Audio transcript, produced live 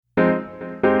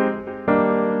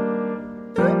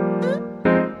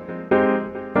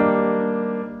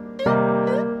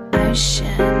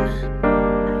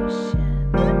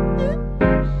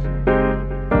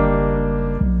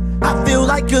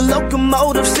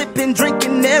locomotive, sipping,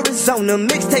 drinking Arizona.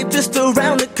 Mixtape just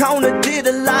around the corner, did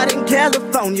a lot in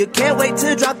California. Can't wait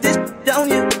to drop this on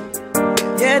you.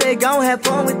 Yeah, they gon' have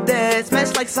fun with that.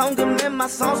 Smash like Songam and my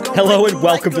songs gon' Hello and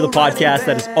welcome to the podcast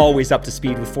that is always up to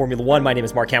speed with Formula One. My name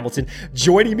is Mark Hamilton.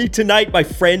 Joining me tonight, my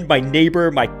friend, my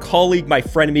neighbor, my colleague, my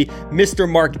frenemy, Mr.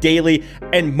 Mark Daly.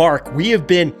 And Mark, we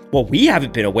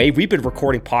haven't been away. We've been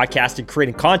recording podcasts and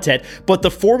creating content, but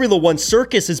the Formula One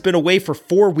circus has been away for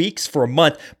 4 weeks, for a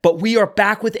month, but we are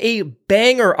back with a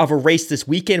banger of a race this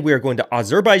weekend. We are going to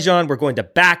Azerbaijan. We're going to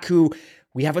Baku.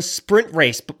 We have a sprint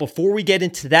race, but before we get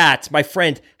into that, my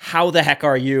friend, how the heck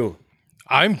are you?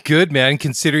 I'm good, man,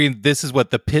 considering this is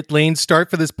what the pit lane start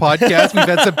for this podcast. We've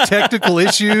had some technical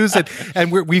issues,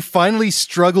 and we finally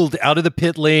struggled out of the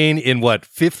pit lane in,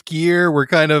 fifth gear? We're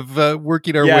kind of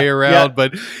working our way around,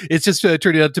 but it's just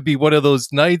turning out to be one of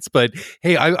those nights. But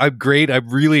hey, I'm great. I'm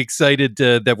really excited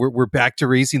that we're back to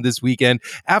racing this weekend.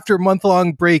 After a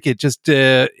month-long break, it just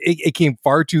it came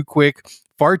far too quick.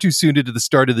 Far too soon into the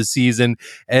start of the season.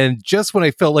 And just when I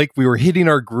felt like we were hitting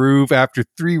our groove after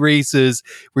 3 races,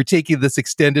 we're taking this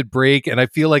extended break. And I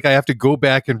feel like I have to go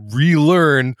back and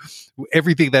relearn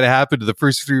everything that happened to the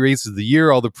first 3 races of the year,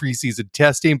 all the preseason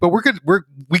testing. But we're good.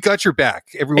 We got your back.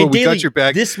 Everyone, we got your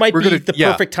back. This might be the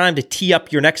perfect time to tee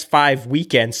up your next 5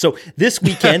 weekends. So this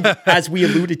weekend, as we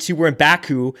alluded to, we're in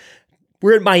Baku.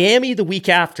 We're in Miami the week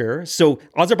after, so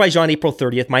Azerbaijan April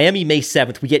 30th, Miami May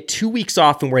 7th. We get 2 weeks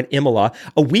off and we're in Imola.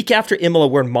 A week after Imola,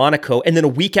 we're in Monaco, and then a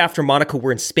week after Monaco,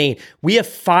 we're in Spain. We have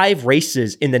 5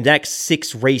 races in the next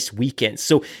 6 race weekends.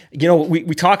 So,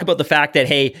 we talk about the fact that,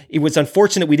 hey, it was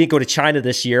unfortunate we didn't go to China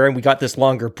this year and we got this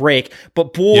longer break,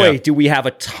 but boy, do we have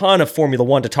a ton of Formula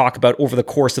One to talk about over the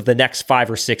course of the next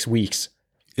 5 or 6 weeks.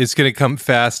 It's going to come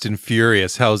fast and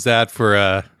furious. How's that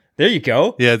for There you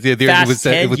go. Yeah, Fast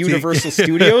 10 Universal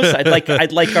Studios.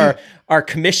 I'd like our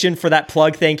commission for that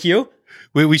plug. Thank you.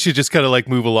 We should just kind of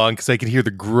move along because I can hear the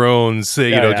groans,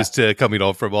 just coming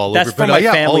all from all That's over. That's from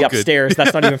my family upstairs.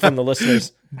 That's not even from the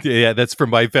listeners. Yeah, that's from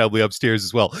my family upstairs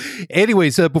as well.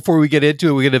 Anyways, before we get into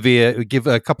it, we're going to give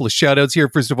a couple of shout outs here.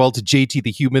 First of all, to JT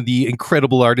the Human, the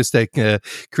incredible artist that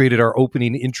created our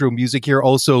opening intro music here.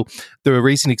 Also, the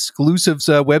Racing Exclusives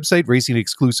website,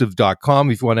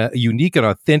 racingexclusive.com. If you want a unique and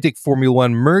authentic Formula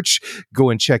One merch, go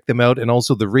and check them out. And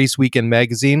also the Race Weekend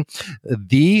magazine,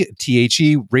 the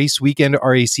THE Race Weekend,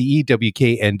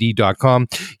 RACEWKND.com.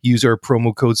 Use our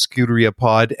promo code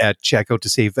ScuderiaPod at checkout to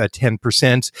save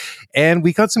 10%. And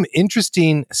we got some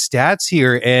interesting stats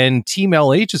here, and Team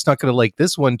LH is not going to like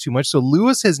this one too much. So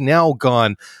Lewis has now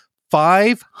gone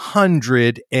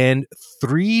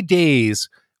 503 days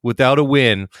without a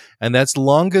win, and that's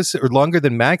longer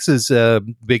than Max's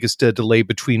biggest delay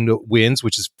between wins,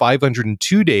 which is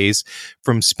 502 days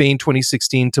from Spain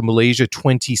 2016 to Malaysia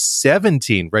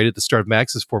 2017, right at the start of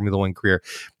Max's Formula One career.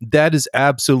 That is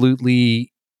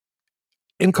absolutely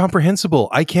incomprehensible.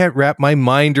 I can't wrap my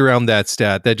mind around that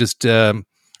stat. That just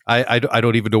I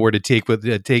don't even know where to take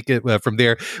it from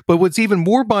there. But what's even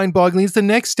more mind-boggling is the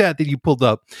next stat that you pulled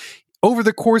up. Over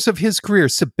the course of his career,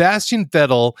 Sebastian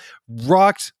Vettel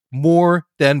rocked more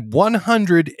than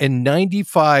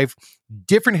 195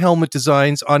 different helmet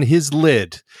designs on his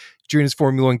lid during his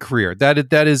Formula One career.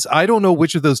 That is, I don't know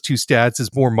which of those 2 stats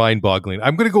is more mind-boggling.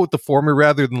 I'm going to go with the former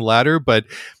rather than the latter, but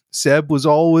Seb was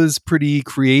always pretty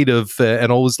creative and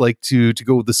always liked to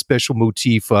go with the special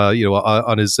motif,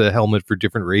 on his helmet for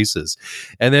different races.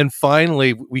 And then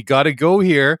finally, we got to go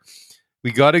here.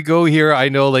 I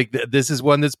know, this is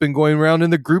one that's been going around in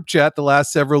the group chat the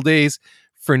last several days.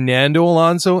 Fernando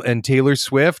Alonso and Taylor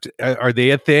Swift, are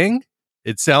they a thing?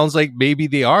 It sounds like maybe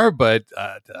they are, but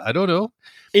I don't know.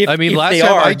 If they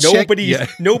are,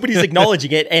 nobody's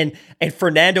acknowledging it, and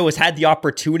Fernando has had the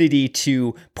opportunity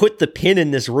to put the pin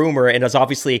in this rumor and has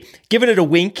obviously given it a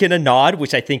wink and a nod,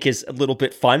 which I think is a little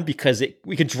bit fun because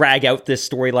we could drag out this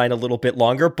storyline a little bit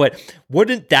longer. But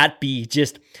wouldn't that be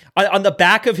just on the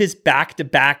back of his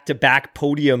back-to-back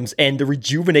podiums and the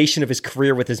rejuvenation of his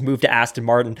career with his move to Aston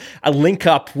Martin, a link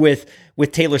up with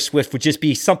Taylor Swift would just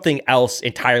be something else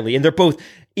entirely. And they're both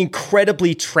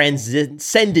incredibly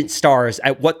transcendent stars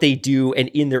at what they do and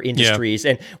in their industries.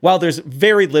 Yeah. And while there's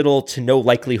very little to no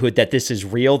likelihood that this is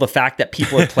real, the fact that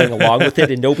people are playing along with it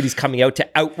and nobody's coming out to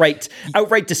outright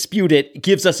dispute it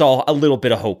gives us all a little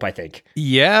bit of hope, I think.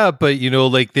 Yeah, but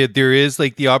there is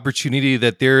the opportunity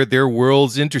that their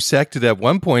worlds intersected at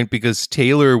one point, because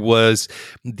Taylor was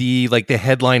the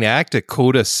headline act at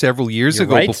COTA several years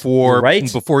ago,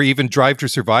 before even Drive to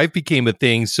Survive became a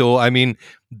thing. So I mean,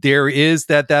 there is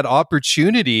that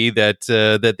opportunity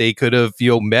that they could have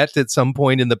met at some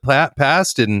point in the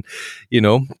past, and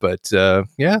but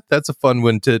that's a fun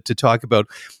one to talk about.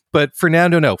 But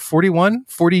Fernando, no, 41,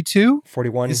 42?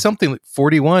 41. Is something like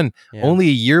 41. Yeah. Only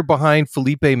a year behind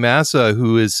Felipe Massa,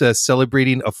 who is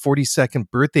celebrating a 42nd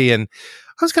birthday. And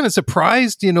I was kind of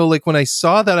surprised, like when I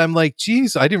saw that, I'm like,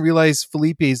 geez, I didn't realize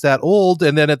Felipe is that old.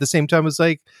 And then at the same time, I was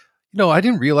like, I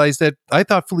didn't realize that. I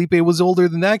thought Felipe was older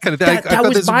than that kind of thing. That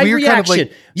was my reaction.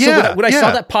 So when I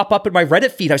saw that pop up in my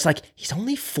Reddit feed, I was like, he's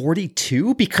only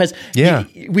 42? Because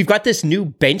we've got this new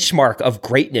benchmark of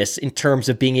greatness in terms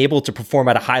of being able to perform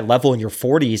at a high level in your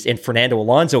 40s in Fernando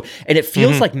Alonso. And it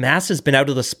feels like Massa's been out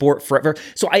of the sport forever.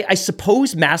 So I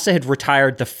suppose Massa had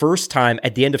retired the first time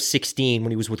at the end of 16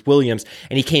 when he was with Williams,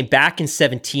 and he came back in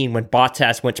 17 when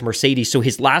Bottas went to Mercedes. So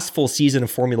his last full season of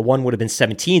Formula One would have been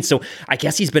 17. So I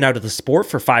guess he's been out of the sport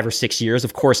for 5 or 6 years.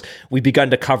 Of course, we've begun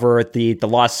to cover the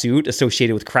lawsuit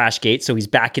associated with Crashgate, so he's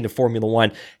back into Formula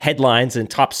One headlines and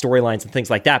top storylines and things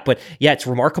like that. But yeah, it's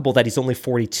remarkable that he's only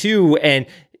 42, and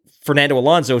Fernando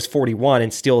Alonso is 41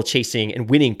 and still chasing and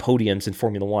winning podiums in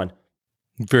Formula One.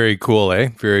 Very cool, eh?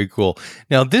 Very cool.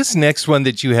 Now, this next one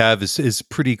that you have is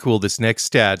pretty cool, this next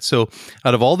stat. So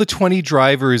out of all the 20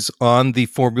 drivers on the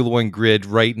Formula One grid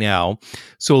right now,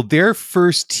 so their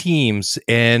first teams,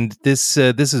 and this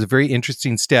is a very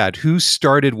interesting stat, who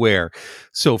started where?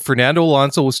 So Fernando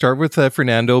Alonso, we'll start with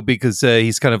Fernando because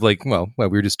he's kind of like, well, we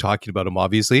were just talking about him,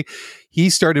 obviously.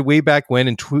 He started way back when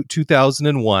in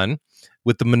 2001.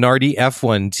 With the Minardi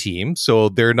F1 team, so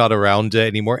they're not around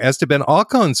anymore. Esteban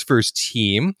Ocon's first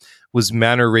team was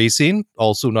Manor Racing,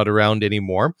 also not around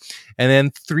anymore. And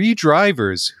then 3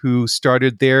 drivers who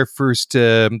started their first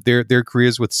their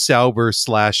careers with Sauber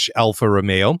 / Alfa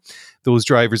Romeo. Those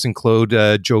drivers include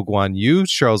Zhou Guanyu,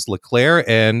 Charles Leclerc,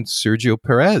 and Sergio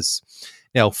Perez.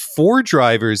 Now, 4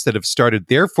 drivers that have started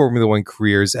their Formula One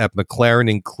careers at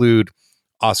McLaren include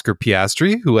Oscar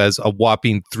Piastri, who has a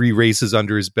whopping 3 races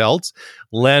under his belt.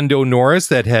 Lando Norris,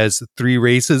 that has 3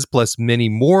 races plus many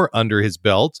more under his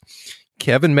belt.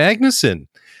 Kevin Magnussen,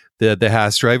 the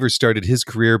Haas driver, started his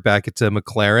career back at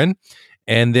McLaren.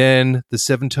 And then the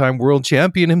 7-time world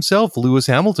champion himself, Lewis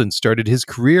Hamilton, started his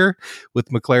career with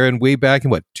McLaren way back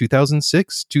in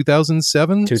 2006,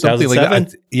 2007? 2007. Something like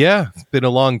that. Yeah, it's been a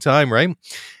long time, right?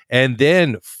 And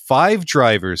then 5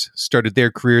 drivers started their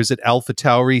careers at Alpha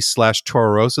Tauri /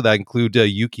 Toro Rosso. That include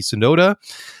Yuki Tsunoda,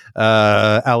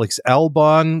 Alex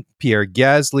Albon, Pierre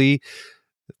Gasly.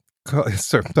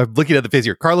 Sorry, I'm looking at the face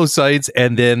here. Carlos Sainz,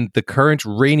 and then the current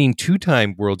reigning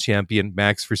 2-time world champion,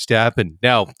 Max Verstappen.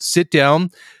 Now, sit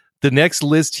down. The next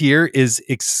list here is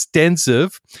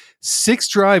extensive. 6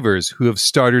 drivers who have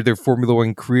started their Formula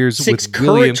One careers with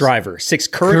Williams. 6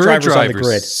 current drivers on the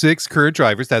grid. 6 current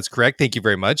drivers, that's correct. Thank you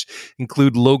very much.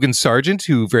 Include Logan Sargent,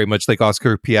 who very much like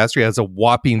Oscar Piastri has a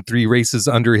whopping 3 races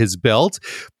under his belt,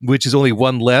 which is only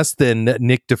 1 less than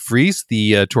Nick de Vries,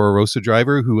 the Toro Rosso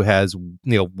driver, who has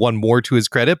 1 more to his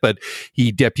credit, but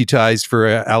he deputized for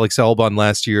Alex Albon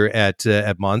last year at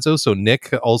Monza. So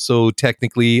Nick, also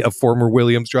technically a former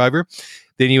Williams driver.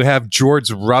 Then you have George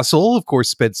Russell, of course,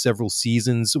 spent several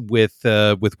seasons with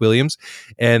Williams.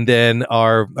 And then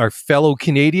our fellow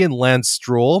Canadian, Lance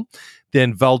Stroll,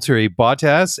 then Valtteri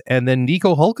Bottas, and then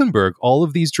Nico Hülkenberg. All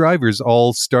of these drivers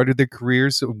all started their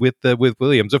careers with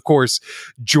Williams. Of course,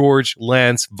 George,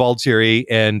 Lance, Valtteri,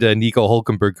 and Nico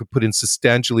Hülkenberg could put in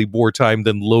substantially more time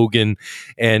than Logan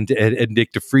and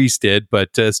Nick de Vries did. But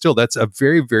still, that's a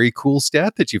very, very cool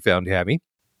stat that you found, Hammy.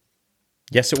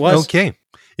 Yes, it was. Okay.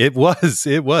 It was.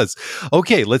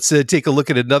 Okay, let's take a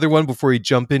look at another one before we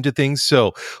jump into things.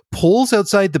 So, polls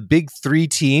outside the big 3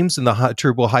 teams in the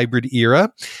turbo hybrid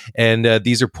era. And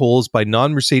these are polls by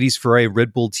non-Mercedes, Ferrari, and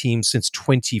Red Bull teams since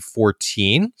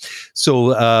 2014.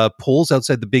 So, polls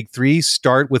outside the big 3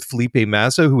 start with Felipe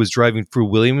Massa, who was driving for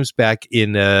Williams back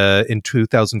in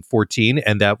 2014,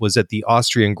 and that was at the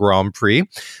Austrian Grand Prix.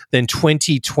 Then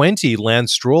 2020,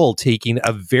 Lance Stroll taking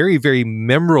a very, very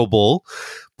memorable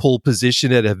pole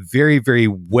position at a very, very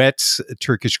wet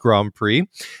Turkish Grand Prix.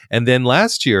 And then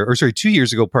 2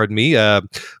 years ago,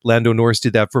 Lando Norris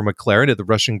did that for McLaren at the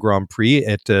Russian Grand Prix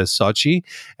at Sochi.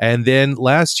 And then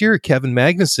last year, Kevin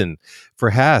Magnussen for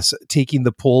Haas taking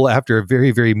the pole after a very,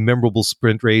 very memorable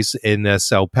sprint race in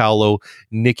Sao Paulo,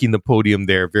 nicking the podium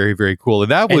there. Very, very cool.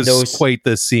 And that was quite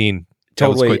the scene.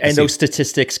 Totally. And those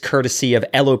statistics courtesy of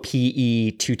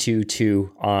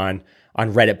LOPE222 on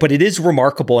Reddit. But it is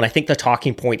remarkable, and I think the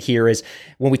talking point here is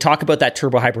when we talk about that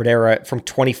turbo hybrid era from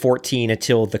 2014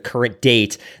 until the current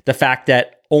date, the fact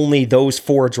that only those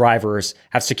 4 drivers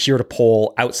have secured a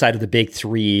pole outside of the big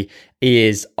 3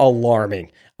 is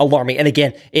alarming. alarming. And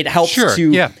again, it helps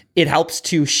it helps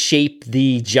to shape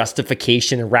the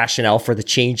justification and rationale for the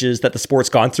changes that the sport's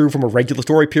gone through from a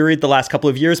regulatory period the last couple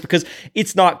of years, because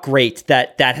it's not great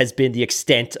that that has been the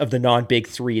extent of the non-big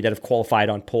three that have qualified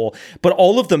on pole. But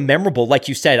all of them memorable, like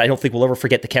you said. I don't think we'll ever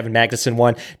forget the Kevin Magnussen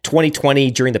one.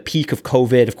 2020, during the peak of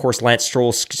COVID, of course, Lance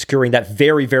Stroll securing that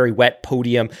very, very wet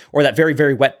podium, or that very,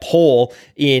 very wet pole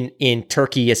in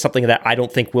Turkey, is something that I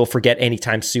don't think we'll forget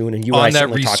anytime soon. And you on and I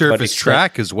that resurfaced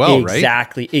track as well, right?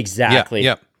 Exactly.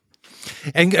 Yeah.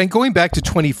 And going back to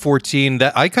 2014,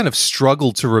 that I kind of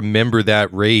struggled to remember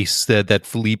that race that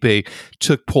Felipe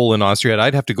took pole in Austria.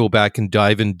 I'd have to go back and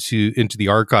dive into the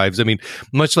archives. I mean,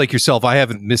 much like yourself, I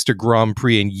haven't missed a Grand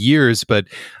Prix in years, but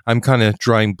I'm kind of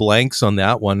drawing blanks on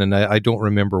that one, and I don't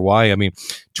remember why. I mean,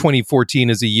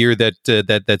 2014 is a year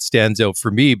that stands out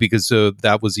for me, because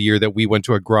that was a year that we went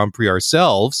to a Grand Prix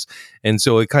ourselves, and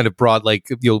so it kind of brought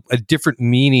a different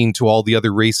meaning to all the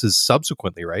other races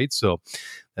subsequently, right? So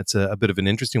that's a bit of an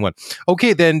interesting one.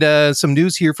 Okay, then some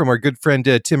news here from our good friend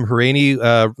Tim Hraney,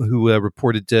 who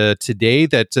reported today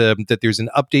that there's an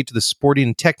update to the sporting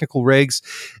and technical regs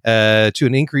to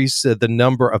increase the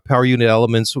number of power unit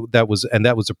elements that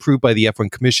was approved by the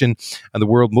F1 Commission and the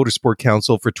World Motorsport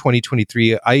Council for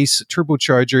 2023 ICE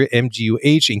turbocharger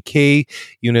MGU-H and K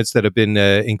units that have been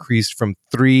increased from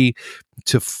 3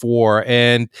 to 4.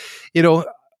 And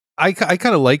I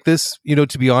kind of like this,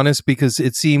 to be honest, because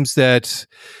it seems that,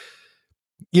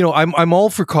 I'm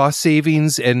all for cost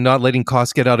savings and not letting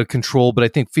costs get out of control, but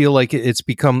I feel like it's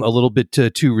become a little bit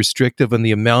too restrictive, and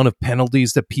the amount of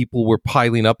penalties that people were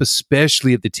piling up,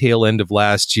 especially at the tail end of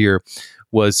last year,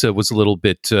 was a little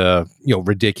bit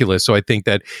ridiculous. So I think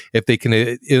that if they can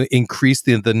increase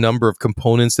the number of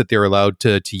components that they're allowed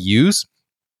to use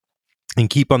and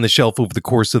keep on the shelf over the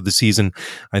course of the season,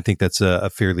 I think that's a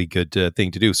fairly good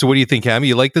thing to do. So what do you think, Hammy?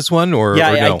 You like this one or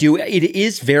no? I do. It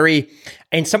is very,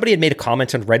 and somebody had made a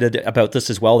comment on Reddit about this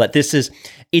as well, that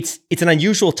it's an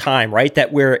unusual time, right?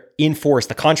 That we're in force,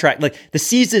 the contract, like the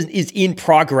season is in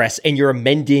progress, and you're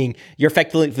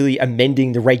effectively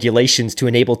amending the regulations to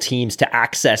enable teams to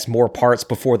access more parts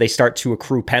before they start to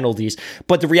accrue penalties.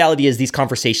 But the reality is these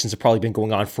conversations have probably been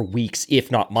going on for weeks,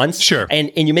 if not months. Sure. And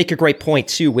you make a great point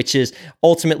too, which is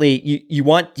ultimately you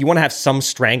want to have some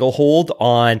stranglehold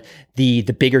on the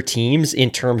bigger teams in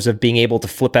terms of being able to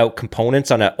flip out components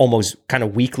on an almost kind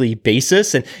of weekly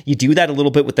basis. And you do that a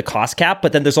little bit with the cost cap,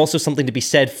 but then there's also something to be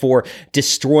said for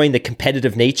destroying the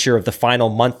competitive nature of the final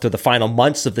month or the final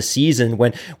months of the season,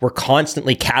 when we're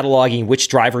constantly cataloging which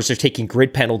drivers are taking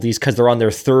grid penalties because they're on their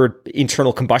third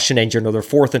internal combustion engine or their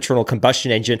fourth internal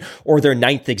combustion engine or their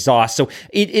ninth exhaust. So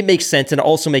it makes sense. And it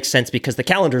also makes sense because the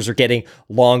calendars are getting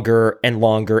longer and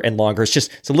longer and longer.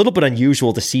 It's a little bit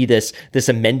unusual to see this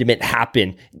amendment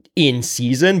happen in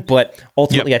season, but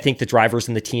ultimately, I think the drivers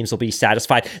and the teams will be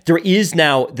satisfied. There is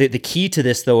now the key to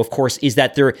this, though, of course, is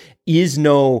that there is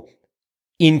no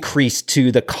increase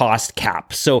to the cost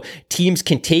cap. So teams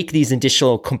can take these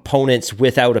additional components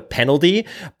without a penalty,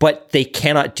 but they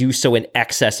cannot do so in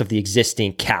excess of the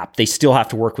existing cap. They still have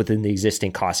to work within the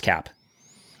existing cost cap.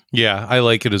 Yeah, I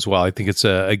like it as well. I think it's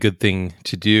a good thing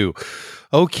to do.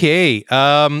 Okay.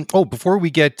 Before we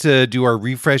get to do our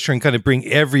refresher and kind of bring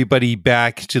everybody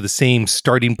back to the same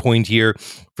starting point here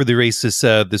for the race this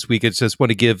week, I just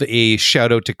want to give a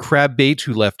shout out to Crabbait,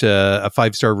 who left a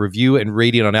 5-star review and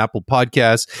rating on Apple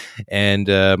Podcasts. And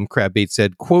Crabbait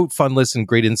said, quote, fun listen,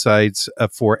 great insights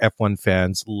for F1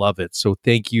 fans. Love it. So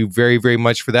thank you very, very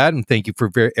much for that. And thank you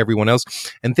for everyone else.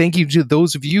 And thank you to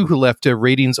those of you who left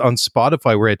ratings on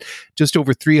Spotify. We're at just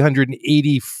over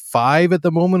 385 at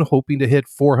the moment, hoping to hit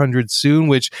 400 soon,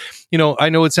 which, I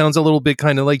know it sounds a little bit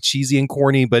kind of like cheesy and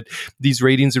corny, but these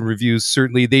ratings and reviews,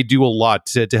 certainly they do a lot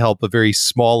to help a very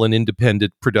small and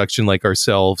independent production like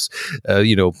ourselves,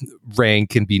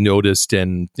 rank and be noticed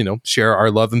and, share our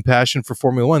love and passion for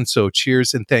Formula One. So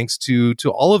cheers and thanks to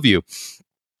all of you.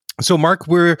 So, Mark,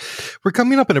 we're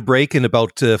coming up in a break in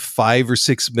about 5 or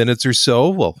 6 minutes or so.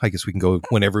 Well, I guess we can go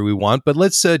whenever we want, but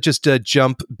let's just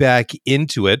jump back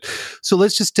into it. So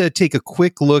let's just take a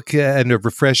quick look and a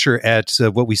refresher at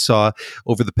what we saw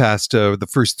over the past, the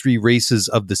first 3 races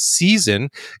of the season,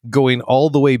 going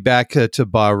all the way back to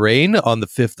Bahrain on the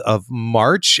 5th of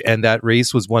March. And that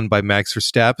race was won by Max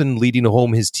Verstappen, leading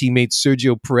home his teammate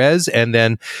Sergio Perez, and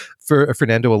then for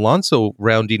Fernando Alonso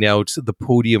rounding out the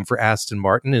podium for Aston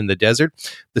Martin in the desert.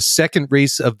 The second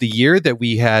race of the year that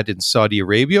we had in Saudi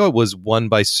Arabia was won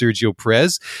by Sergio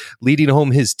Perez, leading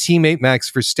home his teammate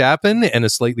Max Verstappen in a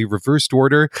slightly reversed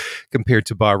order compared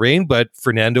to Bahrain, but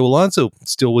Fernando Alonso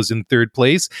still was in third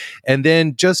place. And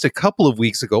then just a couple of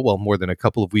weeks ago, well, more than a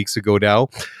couple of weeks ago now,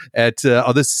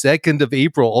 on the 2nd of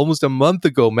April, almost a month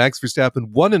ago, Max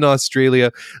Verstappen won in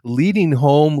Australia, leading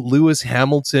home Lewis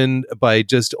Hamilton by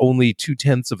just only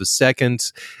 0.2 of a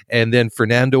second. And then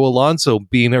Fernando Alonso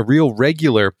being a real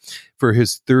regular for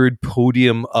his third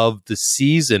podium of the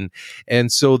season.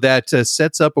 And so that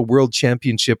sets up a world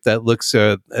championship that looks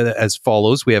as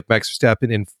follows. We have Max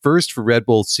Verstappen in first for Red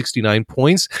Bull, 69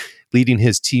 points, leading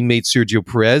his teammate Sergio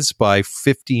Perez by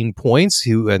 15 points,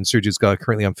 and Sergio's got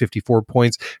currently on 54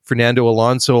 points. Fernando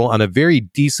Alonso on a very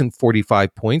decent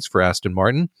 45 points for Aston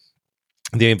Martin.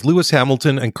 They have Lewis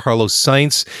Hamilton and Carlos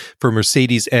Sainz for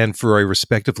Mercedes and Ferrari,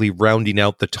 respectively, rounding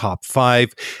out the top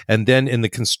 5. And then in the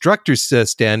constructors'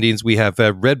 standings, we have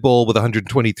Red Bull with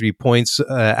 123 points,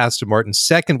 Aston Martin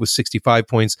second with 65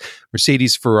 points,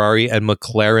 Mercedes, Ferrari, and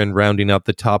McLaren rounding out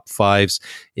the top 5s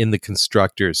in the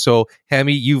constructors. So,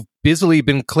 Hammy, you've busily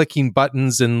been clicking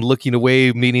buttons and looking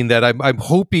away, meaning that I'm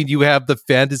hoping you have the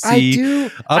fantasy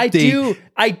update. I do.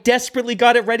 I desperately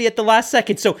got it ready at the last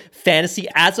second. So fantasy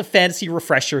as a fantasy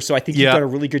refresher. So I think you've done a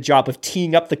really good job of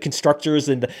teeing up the constructors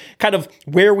and kind of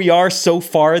where we are so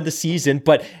far in the season.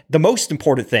 But the most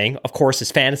important thing, of course,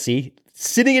 is fantasy.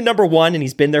 Sitting at number 1, and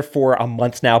he's been there for a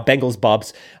month now, Bengals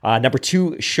Bubs. Number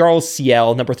 2, Charles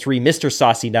CL. Number 3, Mr.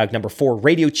 Saucy Nug. Number 4,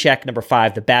 Radio Check. Number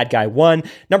 5, The Bad Guy 1.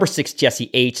 Number 6, Jesse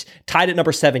H. Tied at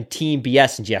number 7, Team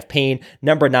BS and Jeff Payne.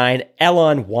 Number 9,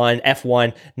 Elon 1,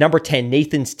 F1. Number 10,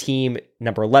 Nathan's Team.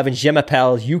 Number 11,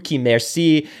 Jemapel, Yuki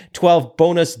Merci. 12,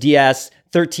 Bonus DS.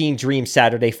 13, Dream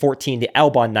Saturday. 14, the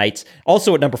Albon Knights.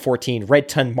 Also at number 14, Red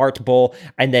Ton Mart Bull.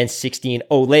 And then 16,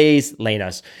 Olays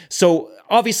Lenas. So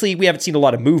obviously, we haven't seen a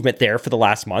lot of movement there for the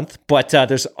last month, but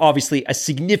there's obviously a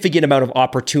significant amount of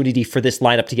opportunity for this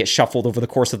lineup to get shuffled over the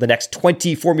course of the next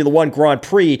 20 Formula One Grand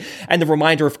Prix. And the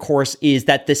reminder, of course, is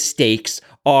that the stakes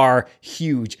are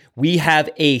huge. We have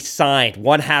a signed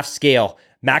 1/2 scale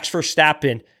Max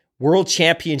Verstappen World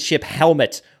Championship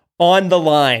helmet on the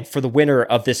line for the winner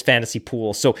of this fantasy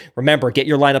pool. So remember, get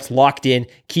your lineups locked in,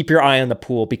 keep your eye on the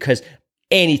pool, because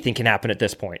anything can happen at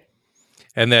this point.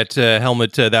 And that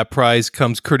helmet, that prize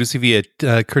comes courtesy of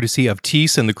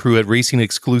Teese and the crew at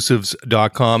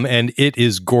racingexclusives.com, and it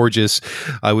is gorgeous.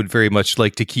 I would very much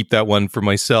like to keep that one for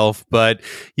myself, but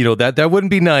that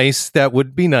wouldn't be nice. That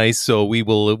would be nice. So we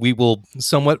will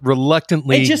somewhat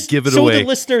reluctantly give it away. So the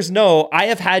listeners know, I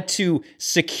have had to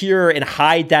secure and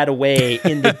hide that away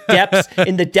in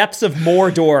the depths of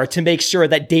Mordor to make sure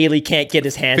that Daly can't get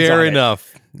his hands on it. Fair enough.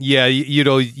 Yeah,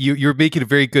 you're making a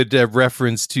very good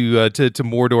reference to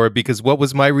Mordor, because what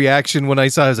was my reaction when I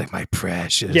saw it? I was like, my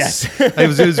precious. Yes. it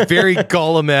was very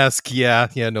Gollum-esque. Yeah,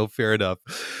 no, fair enough.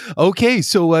 Okay,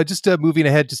 so just moving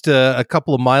ahead, just a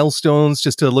couple of milestones,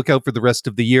 just to look out for the rest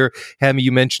of the year. Hammy,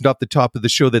 you mentioned off the top of the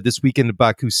show that this weekend in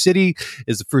Baku City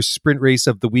is the first sprint race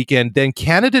of the weekend. Then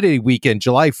Canada Day weekend,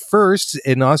 July 1st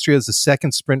in Austria, is the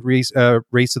second sprint race of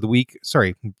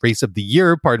the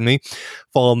year, pardon me,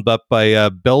 followed up by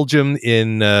Belgium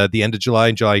in the end of July,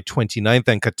 and July 29th,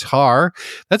 and Qatar.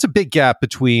 That's a big gap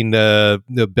between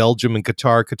Belgium and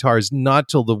Qatar. Qatar is not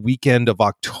till the weekend of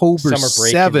October 7th. Summer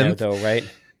break in there, though, right?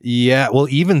 Yeah, well,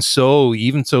 even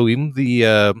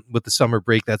the with the summer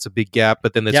break, that's a big gap.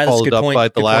 But then that's followed up by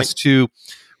the last two.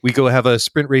 We go have a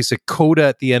sprint race at Coda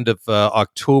at the end of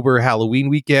October, Halloween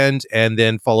weekend, and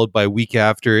then followed by a week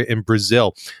after in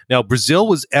Brazil. Now, Brazil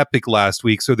was epic last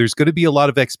week, so there's going to be a lot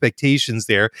of expectations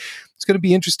there. It's going to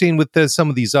be interesting with some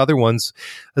of these other ones,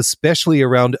 especially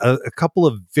around a couple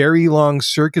of very long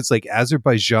circuits like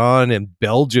Azerbaijan and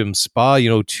Belgium, Spa,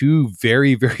 two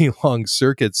very, very long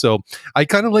circuits. So I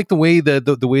kind of like the way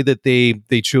that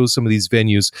they chose some of these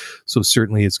venues. So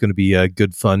certainly it's going to be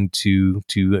good fun to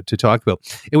talk about.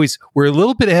 Anyways, we're a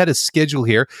little bit ahead of schedule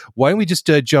here. Why don't we just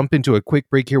jump into a quick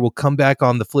break here? We'll come back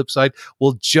on the flip side.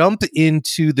 We'll jump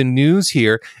into the news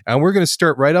here, and we're going to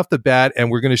start right off the bat,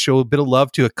 and we're going to show a bit of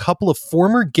love to a couple of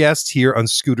former guests here on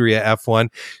Scuderia F1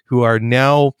 who are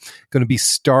now going to be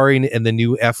starring in the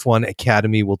new F1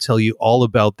 Academy. We'll tell you all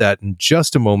about that in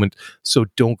just a moment, so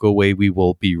don't go away. We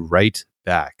will be right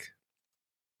back.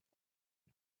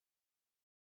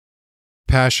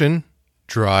 Passion,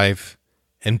 drive,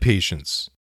 and patience.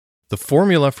 The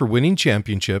formula for winning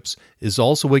championships is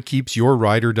also what keeps your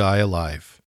ride or die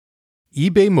alive.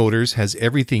 eBay Motors has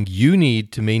everything you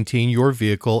need to maintain your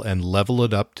vehicle and level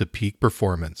it up to peak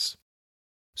performance.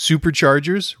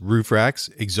 superchargers, roof racks,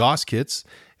 exhaust kits,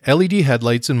 LED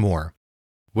headlights, and more.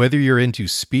 Whether you're into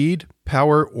speed,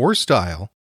 power, or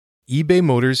style, eBay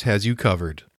Motors has you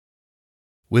covered.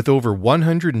 With over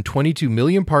 122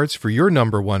 million parts for your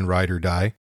number one ride or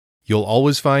die, you'll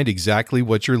always find exactly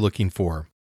what you're looking for.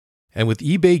 And with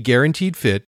eBay Guaranteed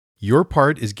Fit, your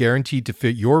part is guaranteed to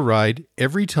fit your ride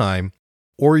every time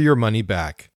or your money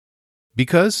back.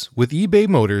 Because with eBay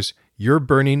Motors, you're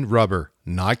burning rubber,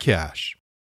 not cash.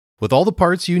 With all the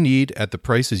parts you need at the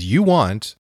prices you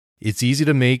want, it's easy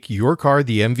to make your car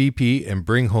the MVP and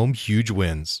bring home huge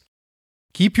wins.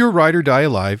 Keep your ride or die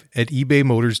alive at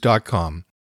ebaymotors.com.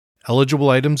 Eligible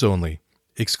items only.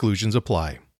 Exclusions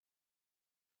apply.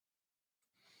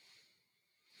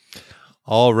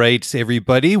 All right,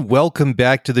 everybody, welcome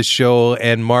back to the show.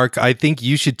 And Mark, I think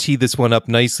you should tee this one up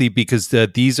nicely because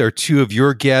these are two of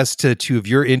your guests, two of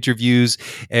your interviews,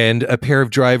 and a pair of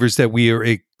drivers that we are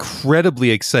incredibly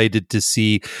excited to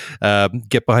see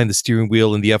get behind the steering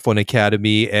wheel in the F1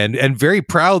 Academy, and very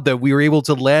proud that we were able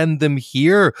to land them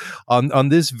here on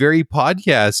this very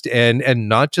podcast, and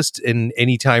not just in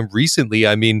any time recently.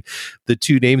 I mean, the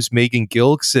two names, Megan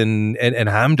Gilks and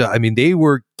Hamda, I mean, they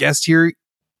were guests here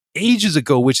ages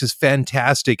ago, which is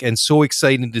fantastic and so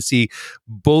exciting to see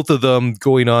both of them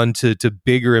going on to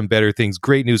bigger and better things.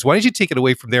 Great news. Why don't you take it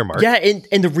away from there, Mark? Yeah,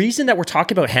 and the reason that we're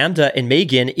talking about Hamda and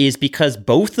Megan is because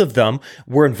both of them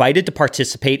were invited to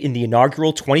participate in the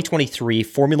inaugural 2023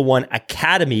 Formula One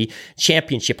Academy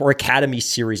Championship, or Academy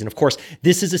Series. And of course,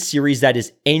 this is a series that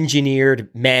is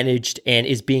engineered, managed, and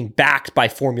is being backed by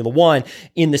Formula One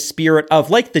in the spirit of,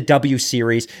 like the W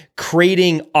Series,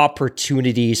 creating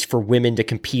opportunities for women to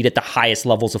compete at the highest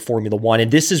levels of Formula One. And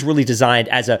this is really designed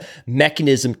as a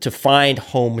mechanism to find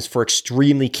homes for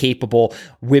extremely capable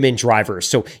women drivers.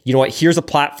 So, you know what? Here's a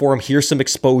platform, here's some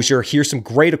exposure, here's some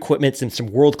great equipment and some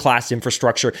world-class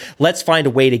infrastructure. Let's find a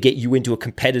way to get you into a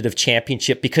competitive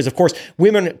championship, because of course,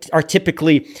 women are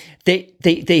typically, they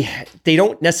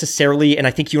don't necessarily, and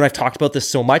I think you and I've talked about this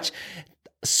so much,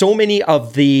 so many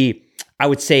of the, I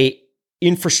would say,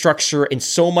 infrastructure and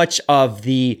so much of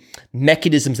the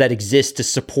mechanisms that exist to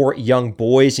support young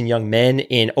boys and young men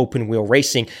in open wheel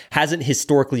racing hasn't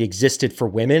historically existed for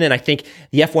women. And I think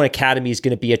the F1 Academy is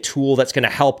going to be a tool that's going to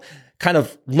help kind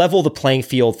of level the playing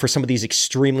field for some of these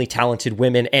extremely talented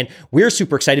women. And we're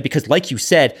super excited because, like you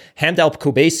said, Hamda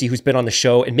Al-Kobesi, who's been on the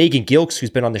show, and Megan Gilks,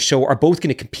 who's been on the show, are both going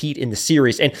to compete in the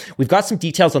series. And we've got some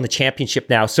details on the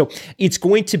championship now. So it's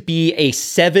going to be a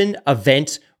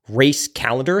 7-event race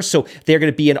calendar. So they're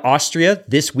going to be in Austria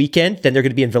this weekend. Then they're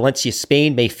going to be in Valencia,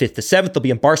 Spain, May 5th to 7th. They'll be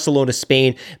in Barcelona,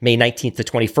 Spain, May 19th to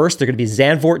 21st. They're going to be in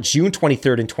Zandvoort, June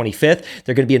 23rd and 25th.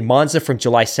 They're going to be in Monza from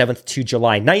July 7th to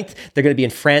July 9th. They're going to be in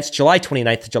France, July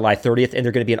 29th to July 30th. And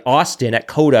they're going to be in Austin at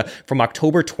COTA from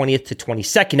October 20th to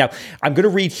 22nd. Now, I'm going to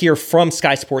read here from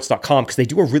skysports.com because they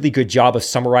do a really good job of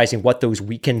summarizing what those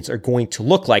weekends are going to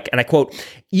look like. And I quote,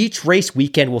 "Each race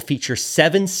weekend will feature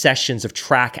 7 sessions of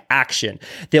track action.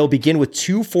 They'll begin with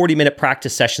 2 40-minute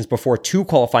practice sessions before 2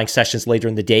 qualifying sessions later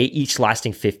in the day, each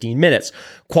lasting 15 minutes.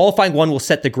 Qualifying 1 will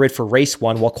set the grid for race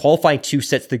 1, while qualifying 2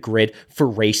 sets the grid for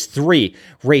race 3.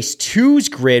 Race 2's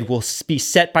grid will be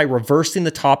set by reversing the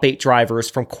top 8 drivers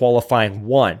from qualifying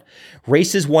 1.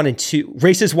 Races 1 and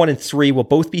 3 will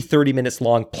both be 30 minutes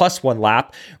long plus 1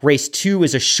 lap. Race 2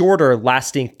 is a shorter,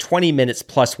 lasting 20 minutes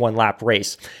plus 1 lap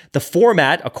race. The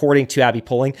format, according to Abby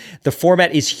Pulling, the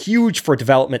format is huge for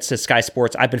development, says Sky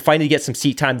Sports. I've been fighting to get some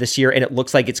seat time this year, and it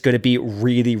looks like it's going to be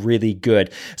really, really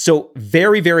good. So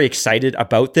very, very excited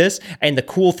about this. And the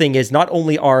cool thing is, not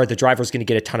only are the drivers going to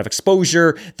get a ton of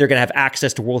exposure, they're going to have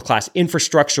access to world-class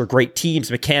infrastructure, great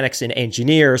teams, mechanics, and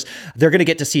engineers. They're going to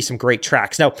get to see some great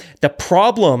tracks. Now, the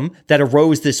problem that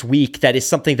arose this week, that is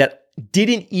something that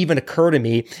didn't even occur to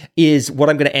me, is what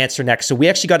I'm going to answer next. So we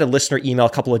actually got a listener email a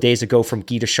couple of days ago from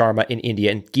Geeta Sharma in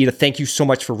India. And Geeta, thank you so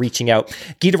much for reaching out.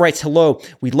 Geeta writes, "Hello,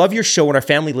 we love your show and our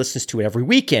family listens to it every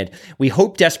weekend. We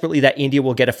hope desperately that India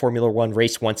will get a Formula One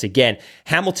race once again.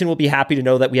 Hamilton will be happy to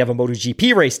know that we have a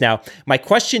MotoGP race now. My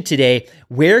question today,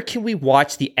 where can we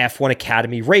watch the F1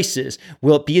 Academy races?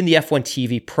 Will it be in the F1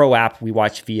 TV Pro app we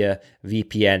watch via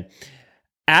VPN?"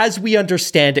 As we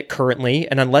understand it currently,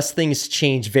 and unless things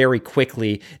change very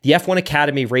quickly, the F1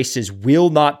 Academy races will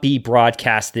not be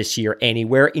broadcast this year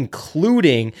anywhere,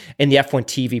 including in the F1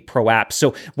 TV Pro app.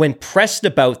 So when pressed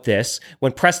about this,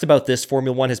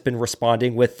 Formula One has been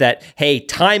responding with that, hey,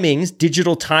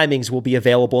 digital timings will be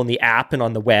available in the app and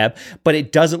on the web, but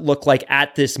it doesn't look like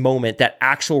at this moment that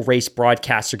actual race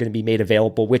broadcasts are going to be made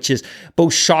available, which is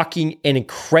both shocking and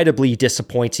incredibly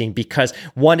disappointing because,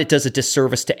 one, it does a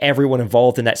disservice to everyone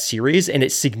involved in that series, and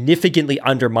it significantly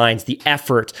undermines the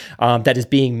effort that is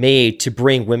being made to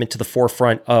bring women to the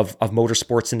forefront of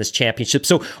motorsports in this championship.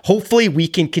 So hopefully we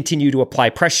can continue to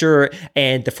apply pressure,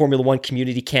 and the Formula One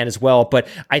community can as well. But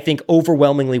I think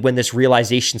overwhelmingly, when this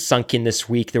realization sunk in this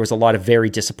week, there was a lot of very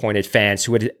disappointed fans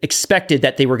who had expected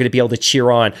that they were going to be able to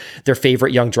cheer on their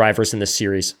favorite young drivers in this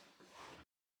series.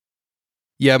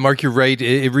 Yeah, Mark, you're right.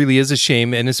 It really is a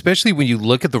shame. And especially when you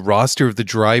look at the roster of the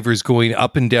drivers going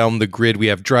up and down the grid, we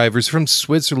have drivers from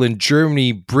Switzerland,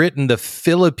 Germany, Britain, the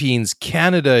Philippines,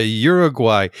 Canada,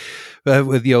 Uruguay,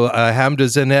 with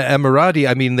Hamdas and Emirati.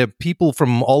 I mean, the people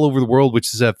from all over the world,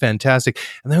 which is fantastic.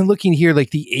 And then looking here,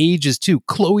 like the ages too.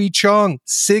 Chloe Chong,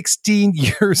 16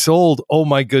 years old. Oh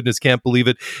my goodness, can't believe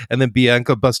it. And then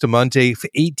Bianca Bustamante,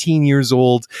 18 years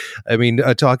old. I mean,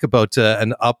 talk about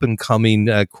an up and coming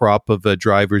crop of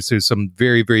drivers. There's some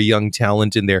very, very young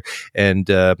talent in there. And,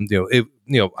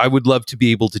 I would love to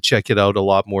be able to check it out a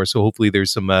lot more. So hopefully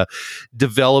there's some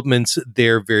developments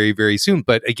there very, very soon.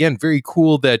 But again, very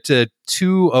cool that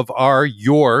two of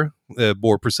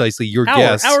more precisely your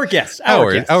guests, our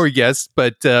guests,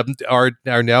 but are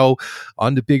now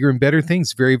on to bigger and better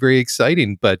things. Very, very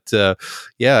exciting. But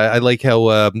I like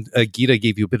how Gita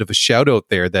gave you a bit of a shout out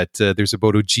there that there's a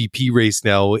Moto GP race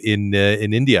now in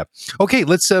India. Okay,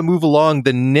 let's move along.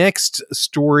 The next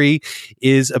story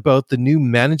is about the new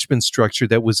management structure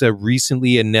that was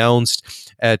recently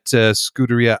announced at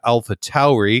Scuderia Alpha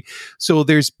Tauri. So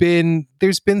there's been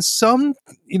some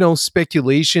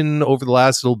speculation over the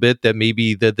last little bit that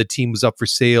maybe the team was up for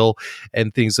sale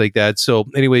and things like that. So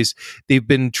anyways, they've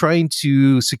been trying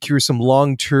to secure some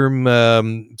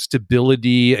long-term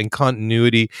stability and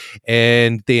continuity,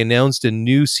 and they announced a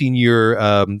new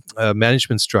senior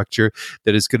management structure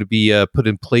that is going to be put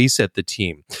in place at the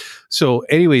team. So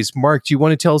anyways, Mark, do you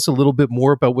want to tell us a little bit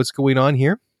more about what's going on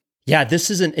here? Yeah, this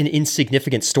isn't an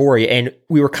insignificant story. And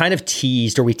we were kind of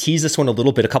teased this one a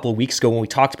little bit a couple of weeks ago when we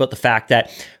talked about the fact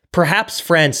that perhaps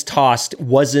Franz Tost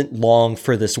wasn't long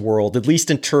for this world, at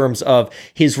least in terms of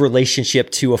his relationship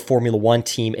to a Formula One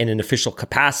team in an official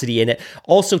capacity. And it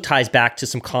also ties back to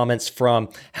some comments from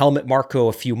Helmut Marko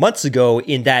a few months ago,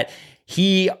 in that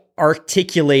he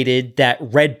articulated that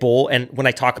Red Bull, and when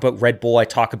I talk about Red Bull, I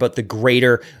talk about the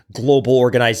greater global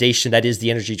organization that is the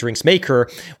energy drinks maker,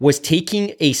 was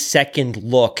taking a second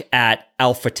look at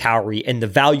Alpha Tauri and the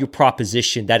value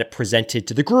proposition that it presented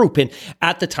to the group. And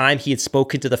at the time, he had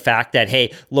spoken to the fact that,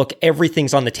 hey, look,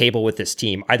 everything's on the table with this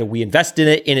team. Either we invest in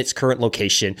it in its current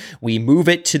location, we move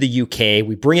it to the UK,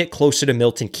 we bring it closer to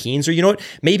Milton Keynes, or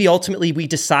maybe ultimately we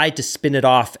decide to spin it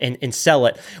off and sell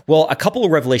it. Well, a couple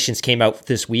of revelations came out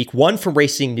this week. One from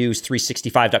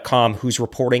RacingNews365.com, who's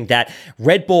reporting that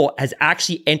Red Bull has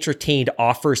actually entertained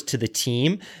offers to the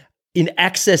team in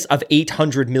excess of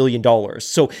 $800 million.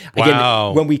 So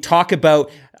again, when we talk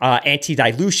about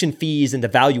anti-dilution fees and the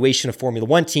valuation of Formula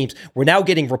One teams, we're now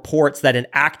getting reports that an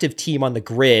active team on the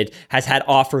grid has had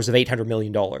offers of $800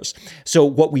 million. So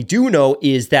what we do know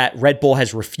is that Red Bull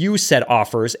has refused said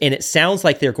offers, and it sounds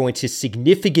like they're going to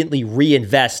significantly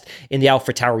reinvest in the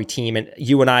Alpha Tauri team. And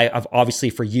you and I have obviously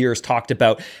for years talked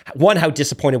about, one, how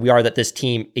disappointed we are that this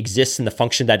team exists in the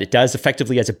function that it does,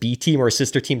 effectively as a B team or a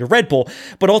sister team to Red Bull,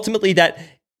 but ultimately that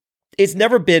it's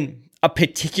never been a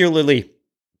particularly,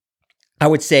 I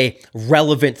would say,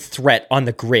 relevant threat on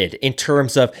the grid in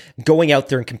terms of going out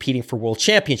there and competing for world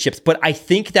championships. But I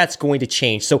think that's going to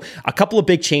change. So a couple of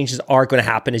big changes are going to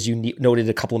happen, as you noted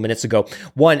a couple of minutes ago.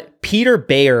 One, Peter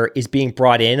Bayer is being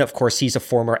brought in. Of course, he's a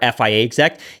former FIA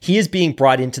exec. He is being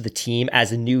brought into the team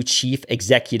as a new chief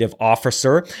executive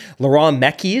officer. Laurent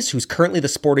Mekies, who's currently the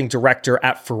sporting director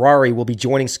at Ferrari, will be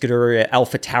joining Scuderia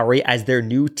Alpha Tauri as their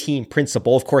new team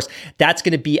principal. Of course, that's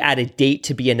going to be at a date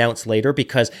to be announced later,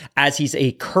 because as he's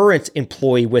a current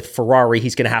employee with Ferrari,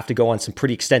 he's going to have to go on some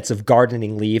pretty extensive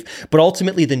gardening leave. But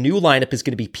ultimately, the new lineup is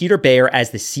going to be Peter Bayer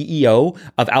as the CEO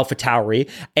of Alpha Tauri,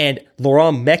 and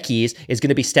Laurent Mekies is going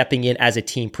to be stepping in as a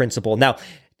team principal. Now,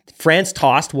 Franz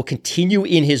Tost will continue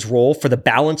in his role for the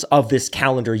balance of this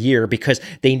calendar year, because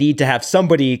they need to have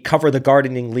somebody cover the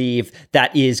gardening leave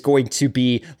that is going to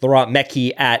be Laurent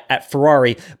Mekies at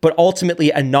Ferrari, but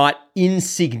ultimately a not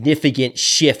insignificant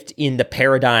shift in the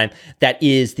paradigm that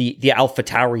is the Alpha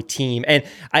Tauri team. And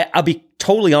I'll be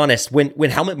totally honest, when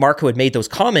Helmut Marko had made those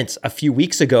comments a few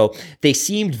weeks ago, they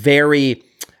seemed very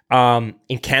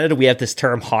in Canada, we have this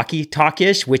term hockey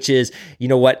talkish, which is, you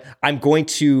know what, I'm going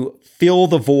to fill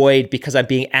the void because I'm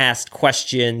being asked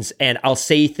questions, and I'll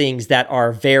say things that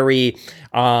are very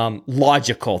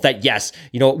logical, that yes,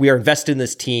 you know, we are invested in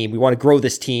this team, we want to grow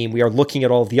this team, we are looking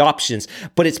at all of the options.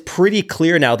 But it's pretty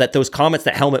clear now that those comments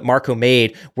that Helmut Marko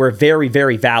made were very,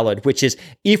 very valid, which is,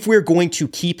 if we're going to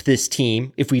keep this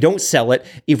team, if we don't sell it,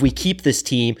 if we keep this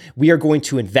team, we are going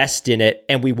to invest in it,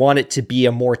 and we want it to be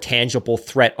a more tangible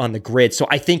threat on the grid. So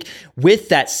I think, with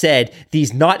that said,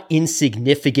 these not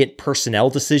insignificant personnel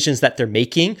decisions that they're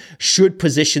making should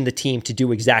position the team to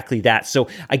do exactly that. So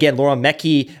again, Laurent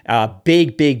Mecchi,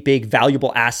 big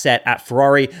valuable asset at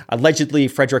Ferrari. Allegedly,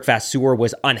 Frederic Vasseur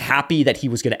was unhappy that he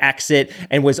was going to exit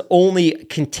and was only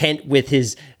content with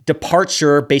his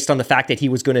departure based on the fact that he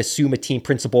was going to assume a team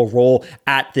principal role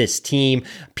at this team.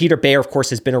 Peter Bayer, of course,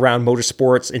 has been around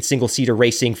motorsports and single-seater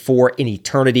racing for an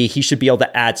eternity. He should be able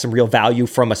to add some real value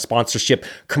from a sponsorship,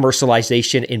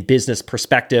 commercialization, and business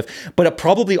perspective. But it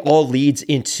probably all leads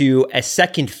into a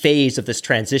second phase of this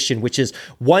transition, which is,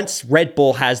 once Red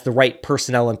Bull has the right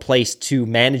personnel in place to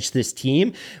manage this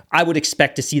team, I would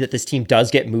expect to see that this team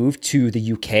does get moved to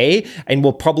the UK and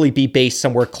will probably be based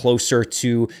somewhere closer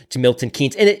to Milton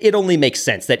Keynes. And it only makes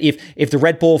sense that if the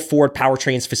Red Bull Ford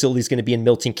Powertrains facility is going to be in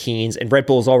Milton Keynes, and Red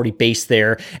Bull is already based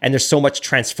there, and there's so much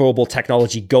transferable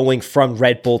technology going from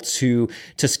Red Bull to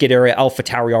Scuderia Alpha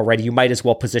Tauri already, you might as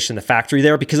well position the factory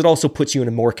there, because it also puts you in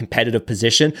a more competitive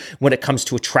position when it comes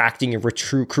to attracting and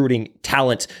recruiting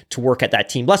talent to work at that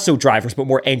team. Less so drivers, but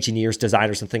more engineers,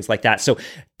 designers, and things like that. So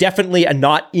definitely a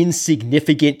not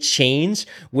insignificant change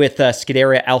with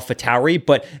Scuderia Alpha Tauri,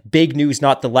 but big news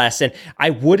nonetheless. And I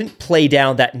wouldn't play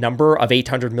down that number of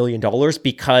 $800 million,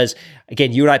 because,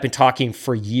 again, you and I have been talking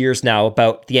for years now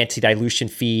about the anti-dilution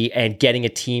fee and getting a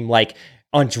team like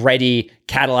Andretti,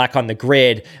 Cadillac on the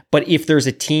grid. But if there's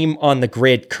a team on the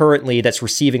grid currently that's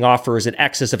receiving offers in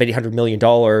excess of $800 million,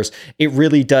 it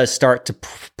really does start to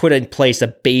put in place a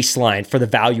baseline for the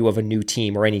value of a new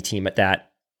team, or any team at that.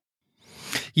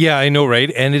 Yeah, I know, right?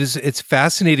 And it's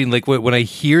fascinating. Like when I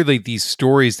hear like these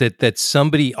stories that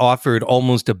somebody offered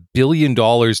almost $1 billion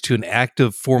to an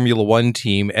active Formula One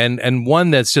team, and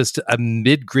one that's just a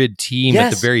mid-grid team at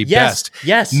the very best.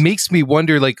 Yes, makes me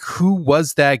wonder, like, who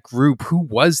was that group? Who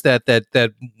was that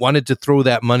wanted to throw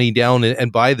that money down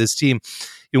and buy this team?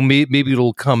 You know, maybe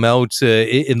it'll come out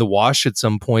in the wash at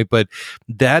some point, but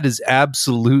that is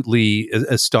absolutely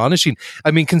astonishing.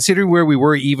 I mean, considering where we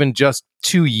were even just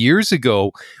 2 years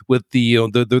ago with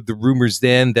the rumors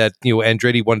then that, you know,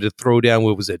 Andretti wanted to throw down,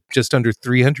 what was it, just under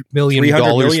 $300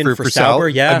 million for Sauber?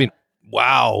 Yeah. I mean,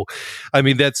 wow. I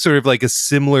mean, that's sort of like a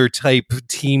similar type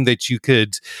team that you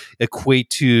could equate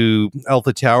to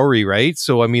Alpha Tauri, right?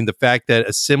 So, I mean, the fact that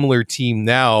a similar team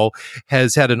now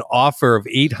has had an offer of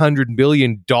 $800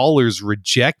 million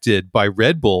rejected by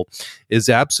Red Bull is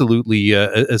absolutely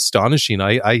astonishing.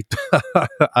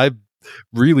 I'm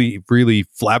really, really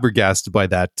flabbergasted by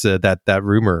that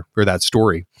rumor, or that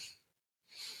story.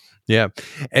 Yeah.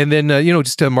 And then,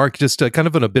 just Mark, kind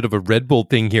of on a bit of a Red Bull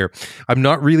thing here. I'm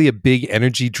not really a big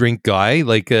energy drink guy.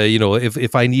 Like,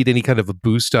 if I need any kind of a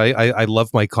boost, I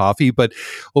love my coffee. But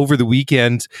over the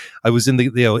weekend, I was in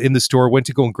the store, went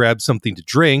to go and grab something to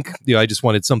drink. I just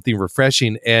wanted something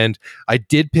refreshing. And I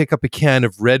did pick up a can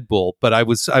of Red Bull, but I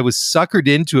was suckered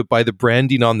into it by the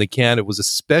branding on the can. It was a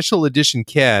special edition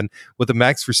can with a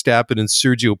Max Verstappen and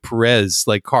Sergio Perez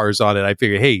like cars on it. I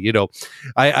figured, hey,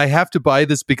 I have to buy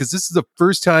this because this is the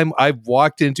first time I've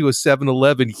walked into a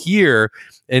 7-Eleven here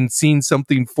and seen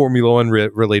something Formula One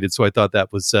related. So I thought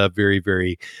that was very,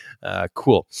 very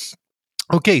cool.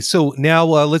 Okay, so now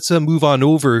let's move on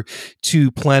over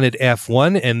to Planet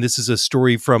F1, and this is a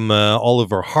story from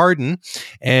Oliver Harden,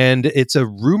 and it's a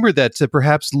rumor that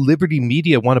perhaps Liberty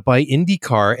Media want to buy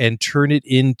IndyCar and turn it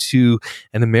into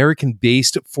an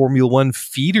American-based Formula One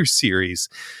feeder series.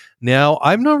 Now,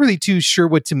 I'm not really too sure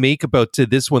what to make about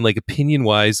this one, like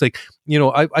opinion-wise. Like,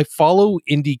 I follow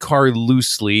IndyCar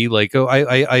loosely. Like,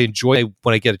 I enjoy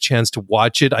when I get a chance to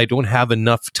watch it. I don't have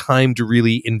enough time to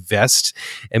really invest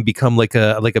and become like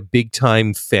a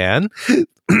big-time fan.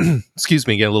 Excuse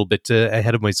me, get a little bit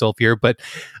ahead of myself here. But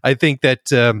I think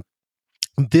that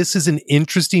this is an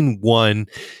interesting one,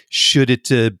 should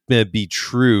it be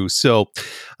true. So,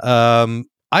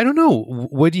 I don't know.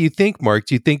 What do you think, Mark?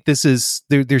 Do you think this is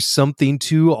there's something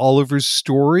to Oliver's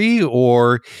story,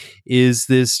 or is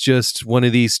this just one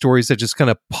of these stories that just kind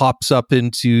of pops up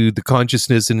into the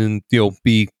consciousness and then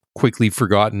be quickly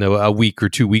forgotten a week or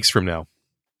 2 weeks from now?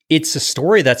 It's a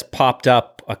story that's popped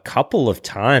up a couple of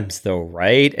times, though,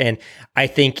 right? And I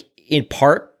think in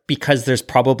part because there's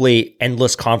probably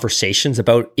endless conversations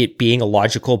about it being a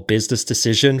logical business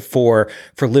decision for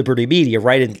Liberty Media,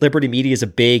 right? And Liberty Media is a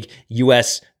big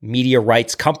US media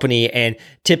rights company, and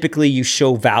typically you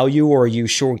show value or you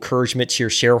show encouragement to your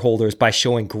shareholders by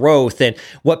showing growth. And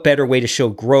what better way to show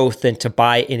growth than to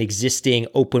buy an existing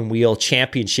open wheel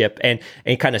championship and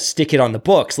kind of stick it on the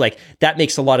books? Like, that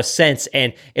makes a lot of sense.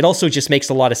 And it also just makes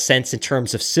a lot of sense in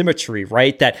terms of symmetry,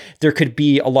 right? That there could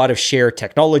be a lot of shared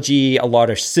technology, a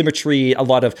lot of symmetry, a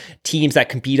lot of teams that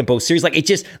compete in both series. Like, it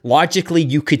just logically,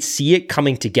 you could see it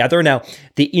coming together. Now,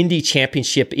 the Indy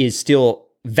Championship is still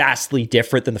vastly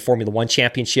different than the Formula One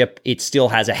Championship. It still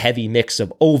has a heavy mix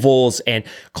of ovals, and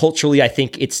culturally, I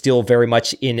think it's still very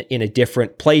much in a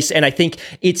different place. And I think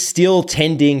it's still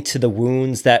tending to the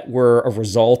wounds that were a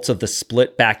result of the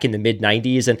split back in the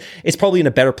mid-90s. And it's probably in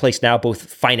a better place now, both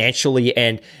financially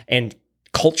and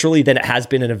culturally, than it has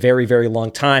been in a very, very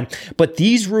long time. But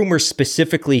these rumors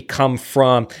specifically come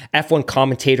from F1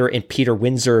 commentator and Peter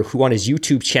Windsor, who on his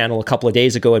YouTube channel a couple of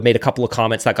days ago had made a couple of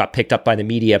comments that got picked up by the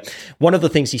media. One of the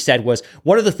things he said was,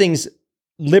 one of the things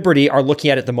Liberty are looking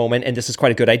at the moment, and this is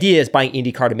quite a good idea, is buying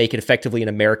IndyCar to make it effectively an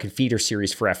American feeder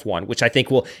series for F1, which I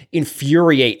think will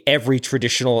infuriate every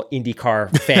traditional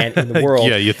IndyCar fan in the world.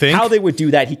 Yeah, you think? How they would do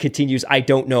that, he continues, I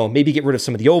don't know. Maybe get rid of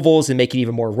some of the ovals and make it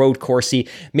even more road coursey.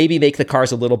 Maybe make the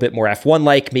cars a little bit more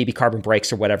F1-like, maybe carbon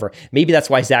brakes or whatever. Maybe that's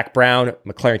why Zach Brown,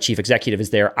 McLaren chief executive, is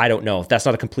there. I don't know. That's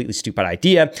not a completely stupid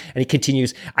idea. And he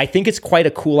continues, I think it's quite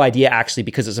a cool idea, actually,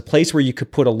 because it's a place where you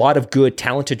could put a lot of good,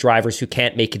 talented drivers who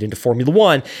can't make it into Formula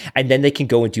One, and then they can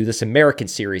go and do this American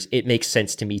series. It makes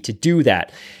sense to me to do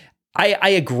that. I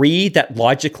agree that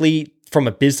logically, from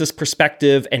a business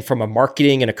perspective and from a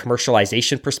marketing and a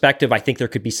commercialization perspective, I think there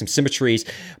could be some symmetries,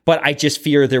 but I just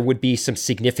fear there would be some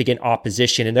significant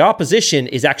opposition. And the opposition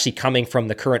is actually coming from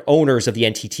the current owners of the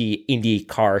NTT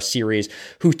IndyCar series,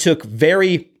 who took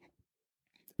very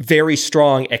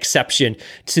strong exception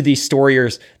to these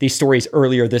stories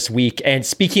earlier this week. And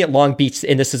speaking at Long Beach,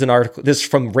 and this is an article, this is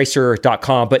from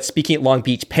racer.com, but speaking at Long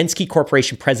Beach, Penske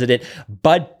Corporation President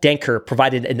Bud Denker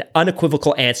provided an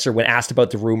unequivocal answer when asked about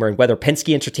the rumor and whether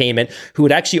Penske Entertainment, who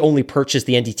had actually only purchased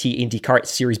the NTT IndyCar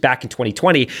series back in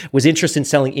 2020, was interested in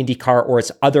selling IndyCar or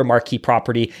its other marquee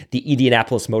property, the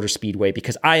Indianapolis Motor Speedway,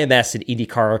 because IMS and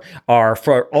IndyCar are,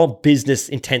 for all business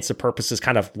intensive purposes,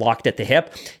 kind of locked at the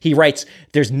hip. He writes,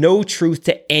 there's no truth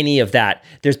to any of that.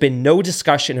 There's been no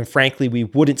discussion, and frankly, we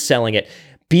wouldn't selling it.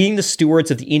 Being the stewards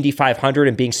of the Indy 500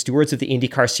 and being stewards of the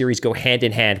IndyCar series go hand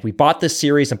in hand. We bought this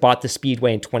series and bought the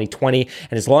Speedway in 2020,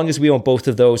 and as long as we own both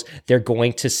of those, they're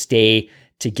going to stay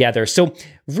together. So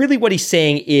really what he's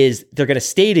saying is they're going to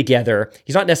stay together.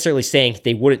 He's not necessarily saying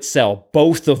they wouldn't sell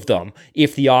both of them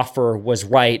if the offer was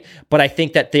right, but I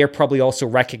think that they're probably also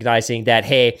recognizing that,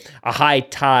 hey, a high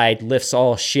tide lifts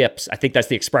all ships. I think that's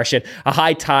the expression. A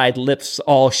high tide lifts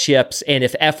all ships. And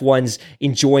if F1's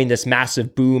enjoying this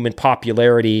massive boom in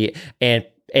popularity and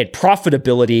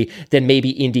profitability, then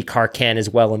maybe IndyCar can as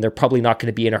well. And they're probably not going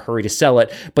to be in a hurry to sell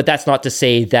it. But that's not to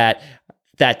say that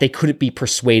they couldn't be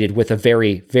persuaded with a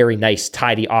very, very nice,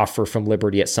 tidy offer from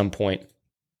Liberty at some point.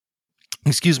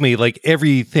 Excuse me, like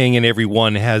everything and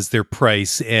everyone has their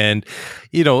price. And,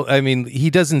 you know, I mean, he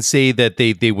doesn't say that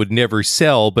they would never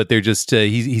sell, but they're just,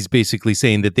 he's basically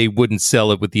saying that they wouldn't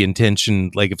sell it with the intention,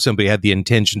 like if somebody had the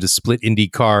intention to split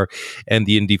IndyCar and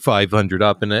the Indy 500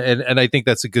 up. And I think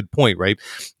that's a good point, right?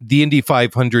 The Indy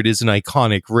 500 is an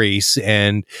iconic race,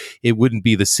 and it wouldn't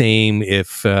be the same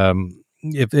if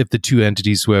the two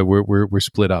entities were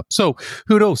split up. So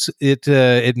who knows?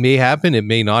 It may happen, it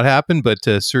may not happen, but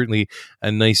certainly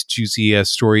a nice juicy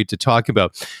story to talk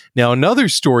about. Now, another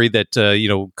story that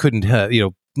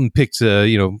couldn't picked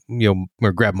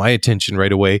or grabbed my attention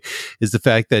right away is the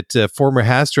fact that former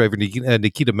Haas driver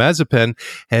Nikita Mazepin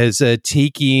has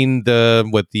taken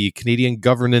the Canadian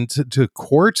government to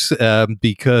court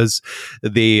because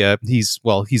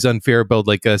he's unfair about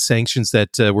sanctions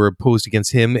that were imposed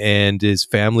against him and his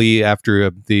family after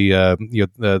the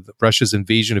Russia's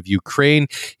invasion of Ukraine.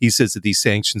 He says that these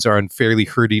sanctions are unfairly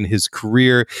hurting his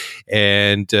career,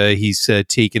 and he's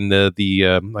taken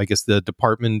the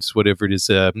department, whatever it is,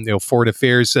 foreign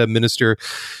affairs minister,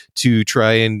 to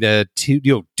try and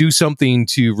do something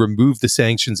to remove the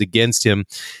sanctions against him.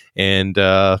 And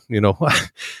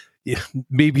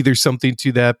maybe there's something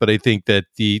to that, but I think that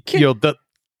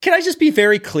can I just be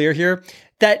very clear here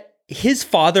that his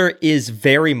father is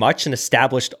very much an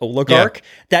established oligarch,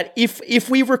 that if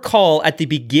we recall at the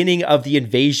beginning of the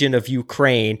invasion of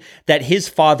Ukraine, that his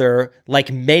father,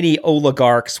 like many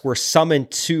oligarchs, were summoned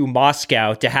to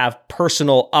Moscow to have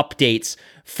personal updates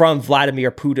from Vladimir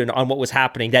Putin on what was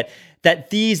happening, that that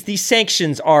these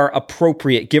sanctions are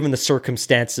appropriate given the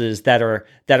circumstances that are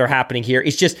happening here.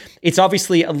 It's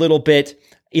obviously a little bit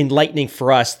enlightening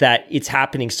for us that it's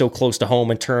happening so close to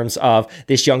home in terms of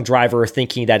this young driver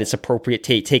thinking that it's appropriate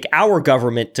to take our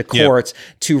government to court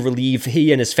to relieve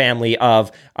he and his family of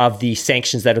the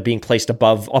sanctions that are being placed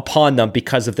upon them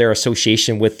because of their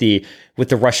association with the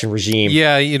Russian regime.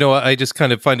 Yeah, I just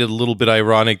kind of find it a little bit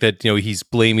ironic that, he's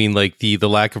blaming like the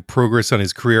lack of progress on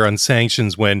his career on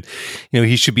sanctions when,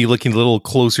 he should be looking a little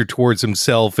closer towards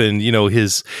himself and,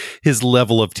 his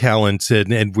level of talent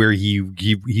and where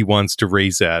he wants to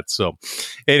raise that. So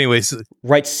anyways.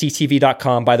 Right,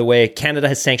 CTV.com, by the way, Canada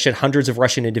has sanctioned hundreds of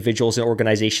Russian individuals and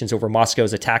organizations over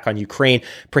Moscow's attack on Ukraine,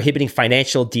 prohibiting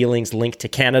financial dealings linked to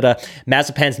Canada.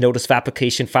 Mazepan's notice of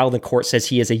application filed in court says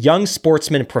he is a young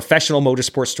sportsman and professional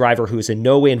motorsports driver who is in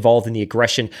no way involved in the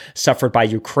aggression suffered by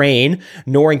Ukraine,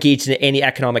 nor engaged in any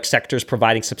economic sectors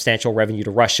providing substantial revenue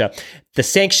to Russia. The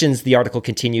sanctions, the article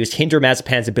continues, hinder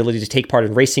Mazepan's ability to take part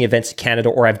in racing events in Canada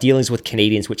or have dealings with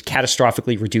Canadians, which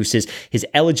catastrophically reduces his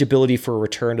eligibility for a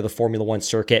return to the Formula One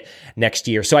circuit next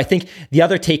year. So I think the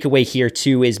other takeaway here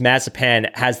too is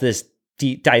Mazepan has this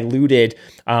diluted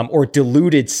or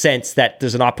deluded sense that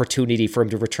there's an opportunity for him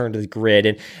to return to the grid.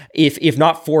 And if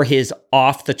not for his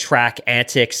off-the-track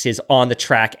antics, his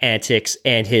on-the-track antics,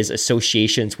 and his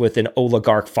associations with an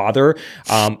oligarch father,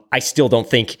 I still don't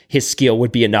think his skill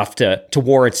would be enough to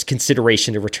warrant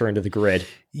consideration to return to the grid.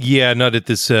 Yeah, not at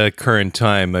this current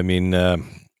time. I mean...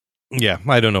 Yeah,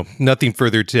 I don't know. Nothing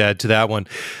further to add to that one.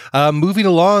 Moving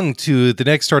along to the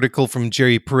next article from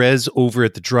Jerry Perez over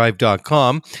at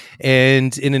thedrive.com.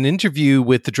 And in an interview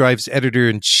with the Drive's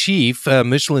editor-in-chief,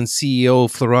 Michelin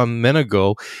CEO Florent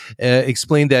Menegaux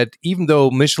explained that even though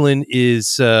Michelin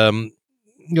is...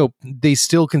 they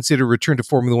still consider return to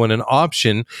Formula One an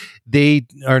option. They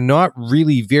are not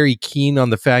really very keen on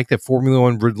the fact that Formula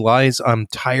One relies on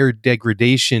tire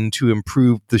degradation to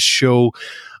improve the show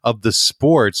of the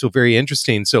sport. So very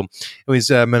interesting. So anyways,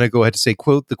 Menegaux had to say,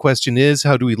 quote, "The question is,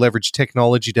 how do we leverage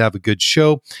technology to have a good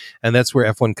show?" And that's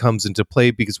where F1 comes into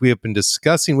play, because we have been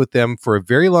discussing with them for a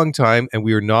very long time and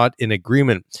we are not in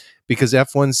agreement. Because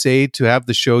F1 say to have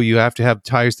the show, you have to have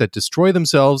tires that destroy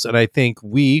themselves. And I think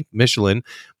we, Michelin,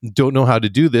 don't know how to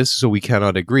do this, so we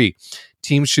cannot agree.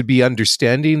 Teams should be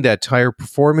understanding that tire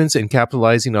performance and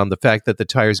capitalizing on the fact that the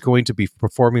tire is going to be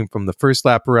performing from the first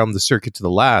lap around the circuit to the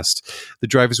last. The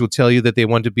drivers will tell you that they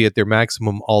want to be at their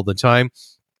maximum all the time.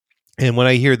 And when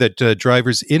I hear that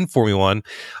drivers in Formula One,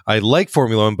 I like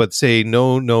Formula One, but say,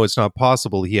 no, it's not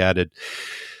possible, he added.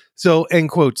 So, end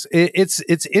quotes.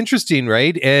 It's interesting,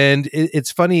 right? And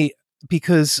it's funny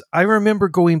because I remember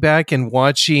going back and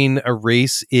watching a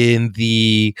race in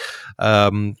the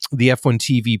F1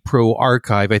 TV Pro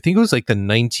archive. I think it was like the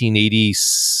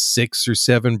 1986 or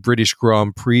 7 British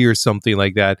Grand Prix or something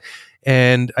like that.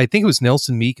 And I think it was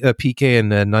Nelson Piquet and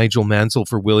Nigel Mansell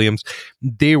for Williams.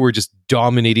 They were just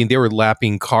dominating. They were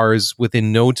lapping cars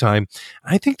within no time.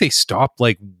 I think they stopped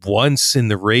like once in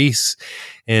the race.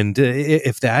 And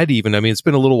if that even, I mean, it's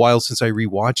been a little while since I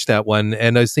rewatched that one.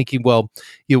 And I was thinking, well,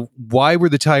 why were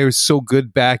the tires so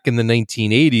good back in the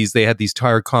 1980s? They had these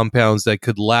tire compounds that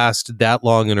could last that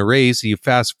long in a race. You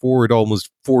fast forward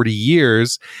almost 40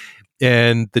 years.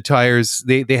 And the tires,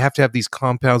 they have to have these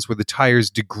compounds where the tires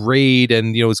degrade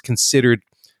and, is considered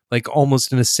like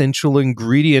almost an essential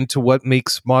ingredient to what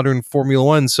makes modern Formula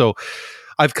One. So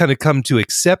I've kind of come to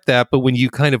accept that. But when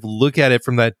you kind of look at it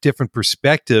from that different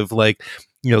perspective, like,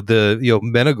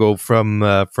 Menegaux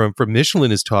from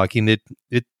Michelin is talking,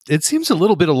 it seems a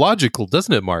little bit illogical,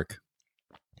 doesn't it, Mark?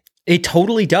 It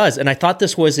totally does. And I thought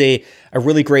this was a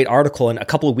really great article. And a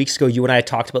couple of weeks ago, you and I had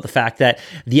talked about the fact that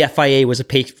the FIA was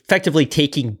effectively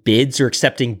taking bids or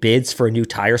accepting bids for a new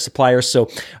tire supplier. So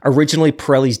originally,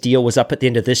 Pirelli's deal was up at the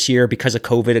end of this year. Because of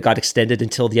COVID, it got extended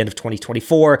until the end of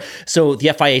 2024. So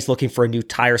the FIA is looking for a new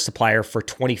tire supplier for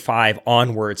 25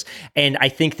 onwards. And I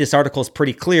think this article is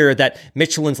pretty clear that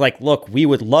Michelin's like, look, we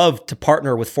would love to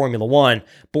partner with Formula One,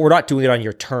 but we're not doing it on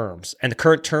your terms. And the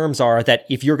current terms are that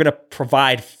if you're going to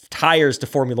provide tires to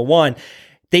Formula One,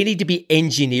 they need to be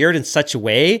engineered in such a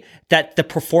way that the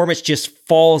performance just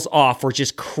falls off or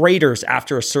just craters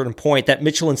after a certain point. That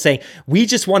Michelin's saying, we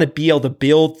just want to be able to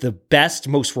build the best,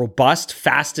 most robust,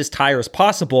 fastest tires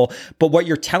possible. But what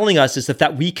you're telling us is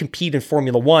that we compete in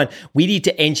Formula One, we need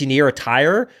to engineer a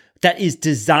tire that is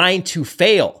designed to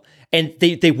fail. And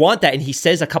they want that. And he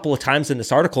says a couple of times in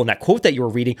this article, in that quote that you were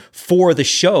reading, for the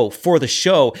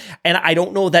show. And I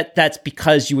don't know that that's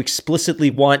because you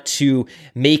explicitly want to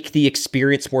make the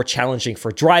experience more challenging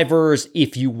for drivers,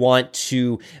 if you want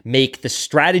to make the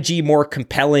strategy more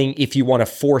compelling, if you want to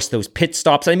force those pit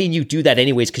stops. I mean, you do that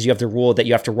anyways because you have the rule that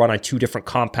you have to run on 2 different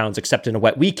compounds except in a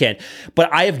wet weekend.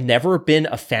 But I have never been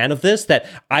a fan of this, that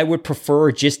I would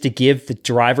prefer just to give the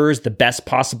drivers the best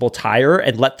possible tire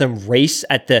and let them race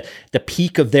at the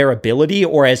peak of their ability,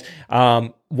 or as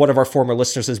one of our former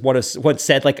listeners has once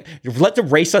said, like, let them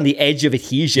race on the edge of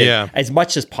adhesion as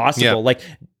much as possible. Yeah. Like,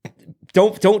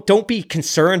 don't be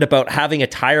concerned about having a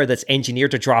tire that's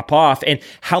engineered to drop off. And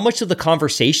how much of the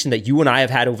conversation that you and I have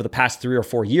had over the past 3 or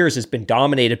 4 years has been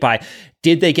dominated by,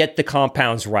 did they get the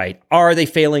compounds right? Are they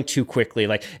failing too quickly?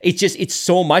 Like, it's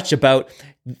so much about,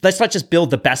 let's not just build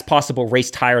the best possible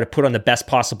race tire to put on the best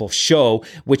possible show,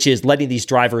 which is letting these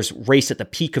drivers race at the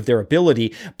peak of their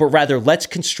ability, but rather let's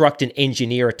construct and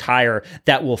engineer a tire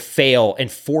that will fail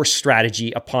and force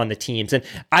strategy upon the teams. And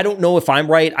I don't know if I'm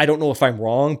right. I don't know if I'm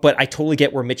wrong, but I totally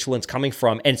get where Michelin's coming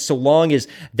from. And so long as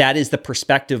that is the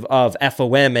perspective of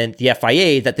FOM and the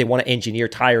FIA, that they want to engineer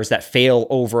tires that fail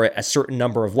over a certain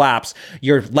number of laps,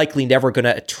 you're likely never going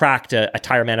to attract a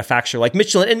tire manufacturer like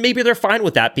Michelin. And maybe they're fine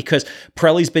with that because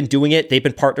Pirelli's been doing it. They've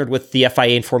been partnered with the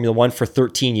FIA and Formula One for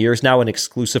 13 years now, an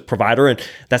exclusive provider, and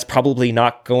that's probably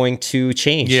not going to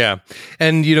change. Yeah.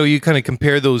 And, you kind of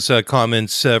compare those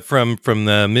comments from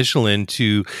Michelin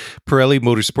to Pirelli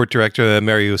Motorsport Director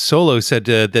Mario Solo said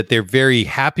that they're very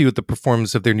happy with the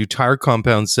performance of their new tire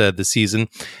compounds this season,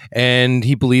 and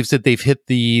he believes that they've hit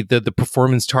the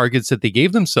performance targets that they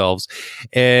gave themselves.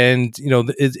 And,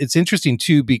 it's interesting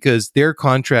too, because their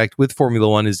contract with Formula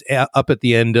One is up at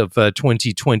the end of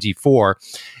 2024,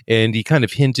 and he kind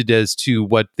of hinted as to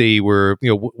what they were,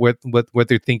 what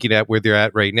they're thinking at, where they're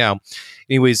at right now.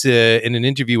 Anyways, in an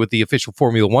interview with the official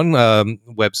Formula One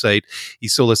website,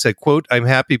 Isola said, quote, "I'm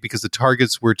happy because the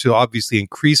targets were to obviously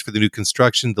increase for the new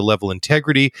construction, the level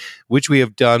integrity, which we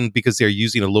have done because they're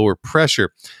using a lower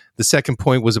pressure. The second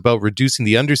point was about reducing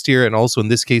the understeer, and also in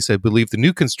this case, I believe the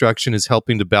new construction is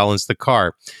helping to balance the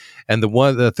car. And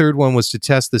the third one was to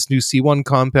test this new C1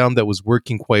 compound that was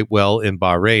working quite well in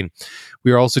Bahrain.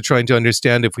 We are also trying to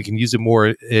understand if we can use it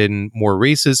more in more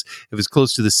races. If it's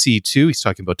close to the C2, he's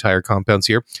talking about tire compounds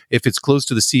here. If it's close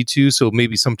to the C2, so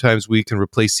maybe sometimes we can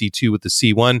replace C2 with the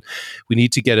C1. We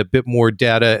need to get a bit more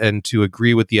data and to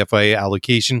agree with the FIA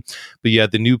allocation. But yeah,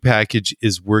 the new package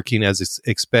is working as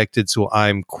expected. So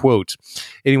I'm quote."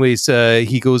 Anyways,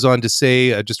 he goes on to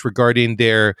say just regarding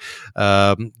their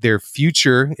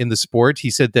future in the sport, he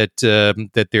said that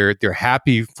they're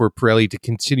happy for Pirelli to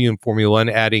continue in Formula One,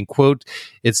 adding, quote,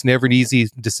 "It's never an easy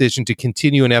decision to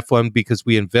continue in F1 because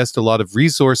we invest a lot of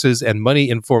resources and money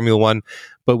in Formula One,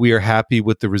 but we are happy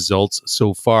with the results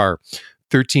so far.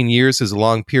 13 years is a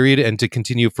long period, and to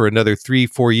continue for another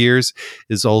 3-4 years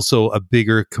is also a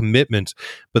bigger commitment.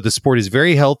 But the sport is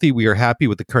very healthy. We are happy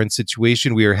with the current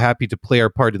situation. We are happy to play our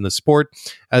part in the sport,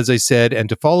 as I said, and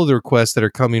to follow the requests that are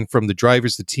coming from the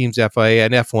drivers, the teams, FIA,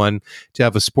 and F1 to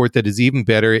have a sport that is even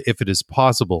better if it is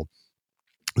possible.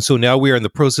 So now we are in the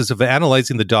process of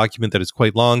analyzing the document that is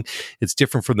quite long. It's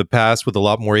different from the past with a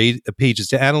lot more pages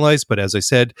to analyze. But as I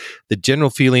said, the general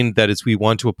feeling that is we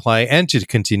want to apply and to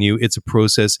continue. It's a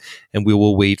process, and we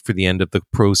will wait for the end of the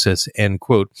process," end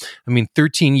quote. I mean,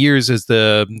 13 years as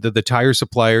the tire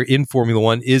supplier in Formula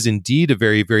One is indeed a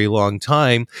very, very long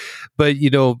time. But,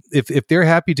 if they're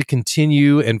happy to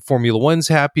continue and Formula One's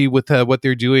happy with what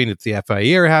they're doing, if the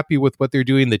FIA are happy with what they're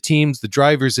doing, the teams, the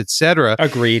drivers, etc.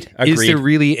 Agreed. Is there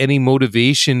really any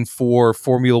motivation for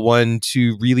Formula One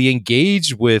to really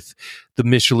engage with the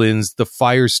Michelins, the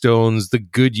Firestones, the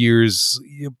Goodyears,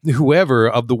 whoever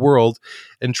of the world,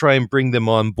 and try and bring them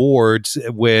on board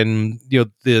when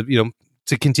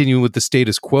to continue with the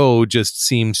status quo just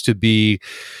seems to be,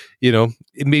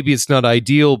 maybe it's not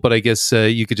ideal, but I guess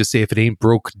you could just say if it ain't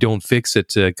broke, don't fix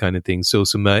it kind of thing. So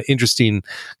some interesting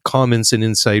comments and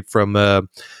insight from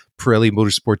Pirelli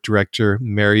Motorsport Director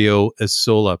Mario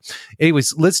Isola.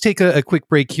 Anyways, let's take a quick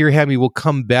break here, Hammy. We'll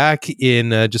come back in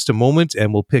just a moment,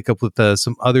 and we'll pick up with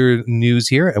some other news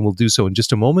here, and we'll do so in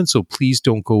just a moment. So please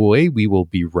don't go away. We will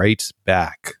be right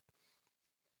back.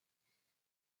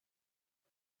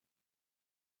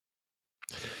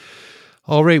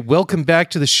 All right, welcome back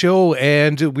to the show,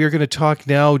 and we're going to talk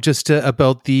now just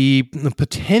about the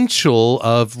potential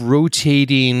of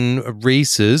rotating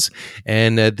races,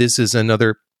 and this is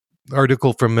another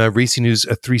article from Racing News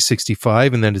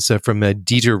 365, and that is from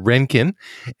Dieter Renken.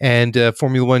 And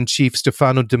Formula One chief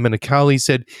Stefano Domenicali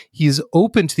said he's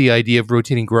open to the idea of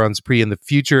rotating Grands Prix in the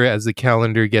future as the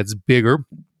calendar gets bigger.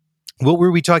 What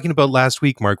were we talking about last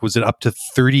week, Mark? Was it up to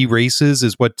 30 races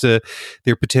is what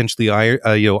they're potentially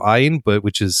eyeing, but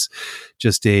which is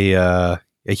just a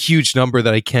huge number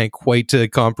that I can't quite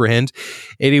comprehend.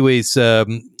 Anyways,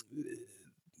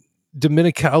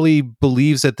 Domenicali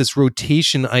believes that this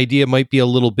rotation idea might be a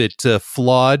little bit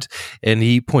flawed, and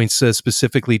he points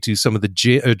specifically to some of the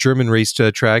German race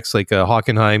tracks like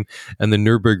Hockenheim and the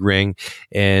Nürburgring,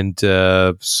 and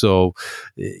so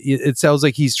it sounds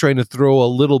like he's trying to throw a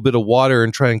little bit of water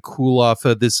and try and cool off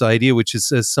this idea, which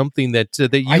is something that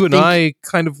you and I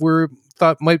kind of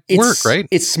thought might work, right?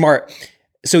 It's smart.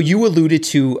 So you alluded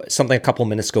to something a couple of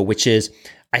minutes ago, which is,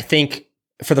 I think,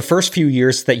 for the first few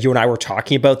years that you and I were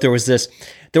talking about, there was this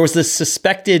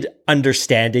suspected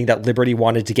understanding that Liberty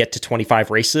wanted to get to 25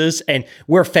 races, and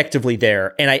we're effectively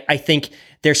there. And I think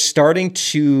they're starting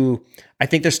to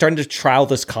trial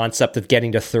this concept of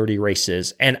getting to 30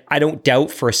 races. And I don't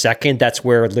doubt for a second that's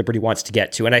where Liberty wants to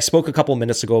get to. And I spoke a couple of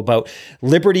minutes ago about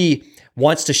Liberty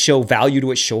wants to show value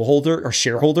to its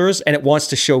shareholders, and it wants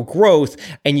to show growth.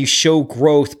 And you show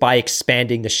growth by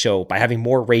expanding the show, by having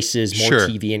more races, more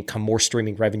TV income, more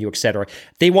streaming revenue, etc.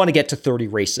 They want to get to 30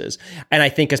 races. And I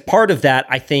think as part of that,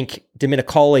 I think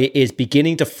Domenicali is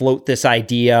beginning to float this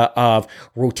idea of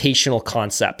rotational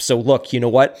concepts. So look, you know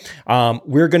what?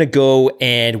 We're going to go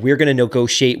and we're going to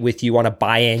negotiate with you on a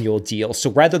biannual deal. So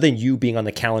rather than you being on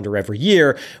the calendar every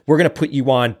year, we're going to put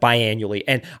you on biannually.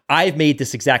 And I've made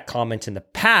this exact comment in the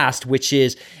past, which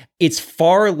is it's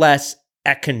far less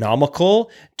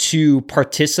economical to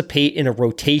participate in a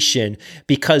rotation,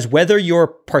 because whether you're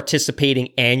participating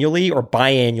annually or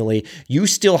biannually, you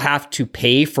still have to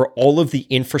pay for all of the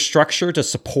infrastructure to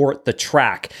support the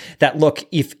track. That look,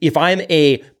 if I'm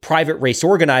a private race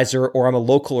organizer or I'm a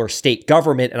local or state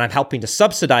government and I'm helping to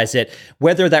subsidize it,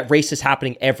 whether that race is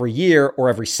happening every year or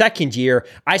every second year,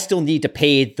 I still need to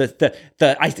pay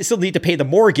I still need to pay the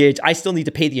mortgage. I still need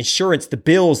to pay the insurance, the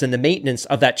bills, and the maintenance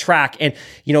of that track. And,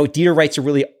 Dieter writes a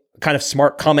really kind of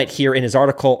smart comment here in his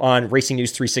article on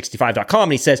racingnews365.com.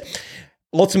 And he says,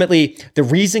 ultimately, the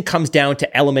reason comes down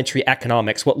to elementary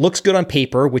economics. What looks good on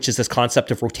paper, which is this concept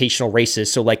of rotational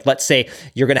races. So like, let's say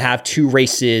you're going to have 2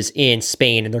 races in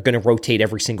Spain and they're going to rotate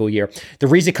every single year. The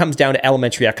reason comes down to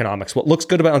elementary economics. What looks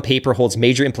good on paper holds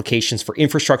major implications for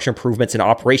infrastructure improvements and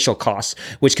operational costs,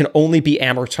 which can only be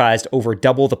amortized over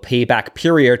double the payback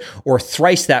period or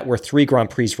thrice that where 3 Grand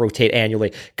Prix rotate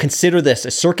annually. Consider this.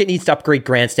 A circuit needs to upgrade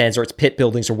grandstands or its pit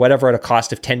buildings or whatever at a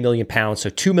cost of £10 million. So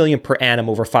 $2 million per annum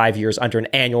over 5 years under an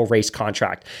annual race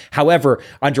contract. However,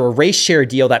 under a race share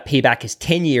deal, that payback is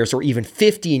 10 years or even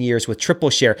 15 years with triple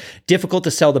share. Difficult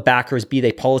to sell to backers, be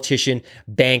they politician,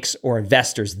 banks, or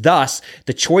investors. Thus,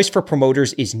 the choice for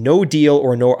promoters is no deal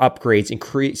or no upgrades,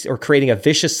 or creating a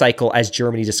vicious cycle, as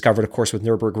Germany discovered, of course, with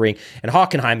Nürburgring and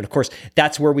Hockenheim. And of course,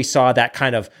 that's where we saw that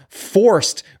kind of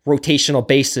forced rotational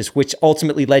basis, which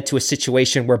ultimately led to a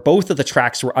situation where both of the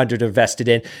tracks were underinvested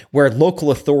in, where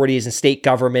local authorities and state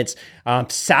governments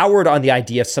soured on the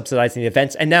idea of subsidizing the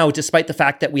events. And now, despite the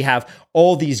fact that we have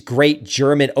all these great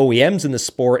German OEMs in the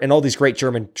sport and all these great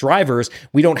German drivers,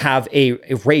 we don't have a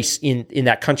race in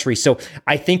that country. So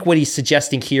I think what he's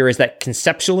suggesting here is that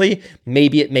conceptually,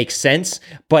 maybe it makes sense,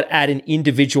 but at an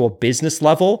individual business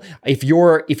level, if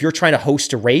you're trying to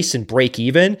host a race and break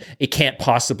even, it can't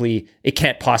possibly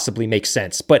make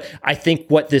sense. But I think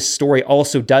what this story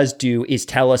also does do is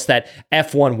tell us that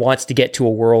F1 wants to get to a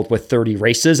world with 30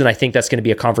 races, and I think that's going to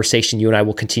be a conversation you and I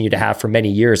will continue to have for many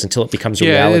years until it becomes a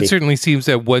reality. It certainly seems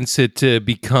that once it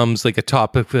becomes like a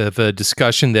topic of a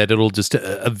discussion, that it'll just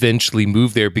eventually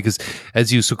move there, because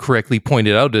as you so correctly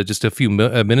pointed out just a few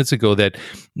minutes ago,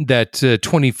 that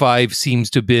 25 seems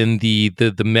to have been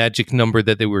the magic number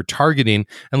that they were targeting.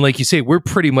 And like you say, we're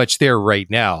pretty much there right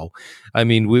now. I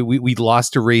mean, we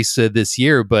lost a race this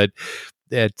year, but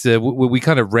we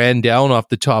kind of ran down off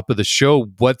the top of the show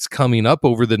what's coming up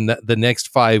over the next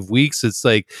 5 weeks. It's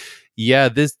like, yeah,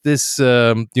 this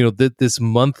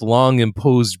month-long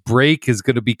imposed break is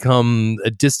going to become a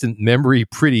distant memory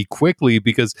pretty quickly,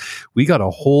 because we got a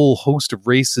whole host of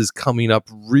races coming up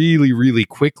really, really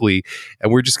quickly,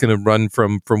 and we're just going to run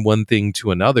from one thing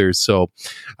to another. So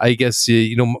I guess,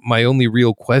 my only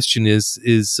real question is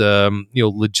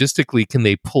logistically, can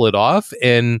they pull it off?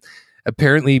 And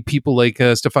apparently people like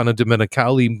Stefano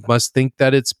Domenicali must think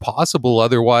that it's possible.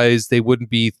 Otherwise, they wouldn't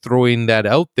be throwing that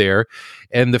out there.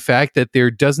 And the fact that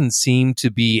there doesn't seem to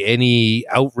be any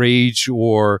outrage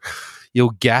or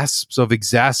gasps of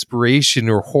exasperation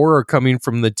or horror coming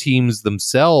from the teams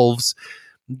themselves,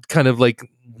 kind of like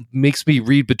makes me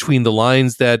read between the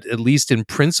lines that, at least in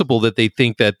principle, that they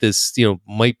think that this,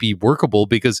 might be workable.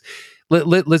 Because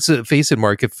let's face it,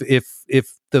 Mark, if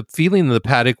the feeling in the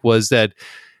paddock was that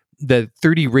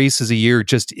 30 races a year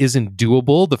just isn't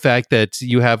doable, the fact that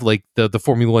you have like the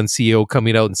Formula One CEO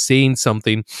coming out and saying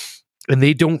something and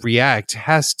they don't react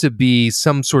has to be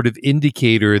some sort of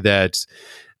indicator that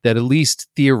at least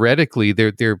theoretically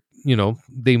they're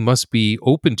they must be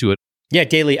open to it. Yeah,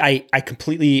 Daly, I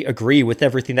completely agree with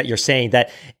everything that you're saying,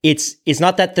 that it's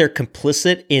not that they're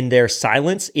complicit in their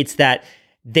silence, it's that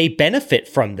they benefit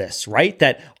from this, right?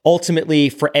 That ultimately,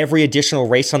 for every additional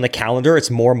race on the calendar, it's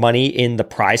more money in the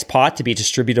prize pot to be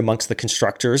distributed amongst the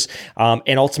constructors.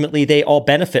 And ultimately, they all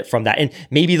benefit from that. And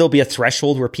maybe there'll be a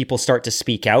threshold where people start to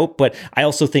speak out. But I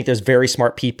also think there's very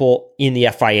smart people in the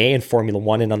FIA and Formula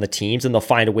One and on the teams, and they'll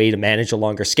find a way to manage a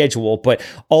longer schedule. But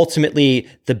ultimately,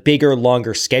 the bigger,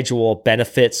 longer schedule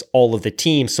benefits all of the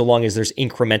teams, so long as there's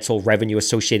incremental revenue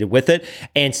associated with it.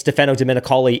 And Stefano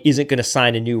Domenicali isn't going to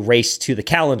sign a new race to the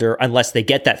calendar unless they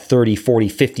get that 30, 40,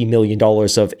 50 million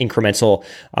dollars of incremental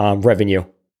revenue.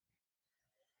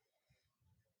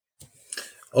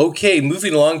 Okay,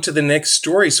 moving along to the next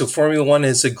story. So Formula One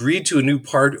has agreed to a new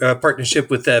partnership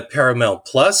with Paramount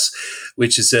Plus,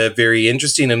 which is very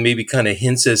interesting and maybe kind of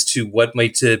hints as to what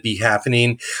might be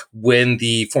happening when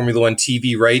the Formula One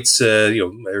TV rights,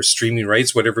 or streaming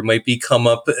rights, whatever it might be, come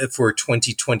up for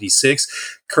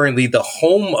 2026. Currently, the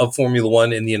home of Formula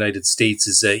One in the United States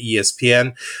is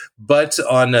ESPN. But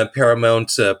on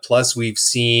Paramount Plus, we've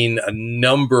seen a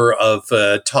number of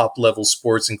top-level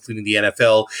sports, including the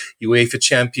NFL, UEFA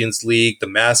Champions League, the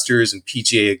Masters, and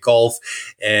PGA Golf.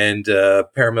 And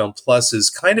Paramount Plus is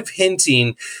kind of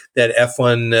hinting that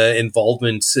F1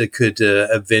 involvement could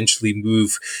eventually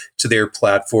move to their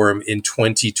platform in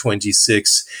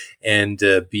 2026 and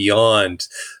beyond.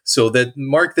 So that,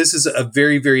 Mark, this is a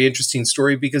very, very interesting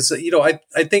story because,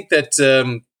 I think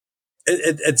that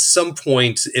at some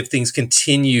point, if things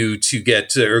continue to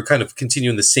get or kind of continue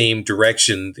in the same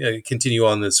direction, continue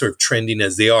on the sort of trending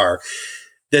as they are,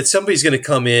 that somebody's going to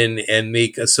come in and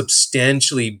make a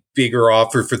substantially bigger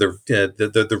offer for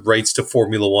the rights to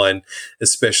Formula One,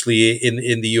 especially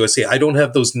in the USA. I don't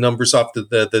have those numbers off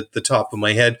the top of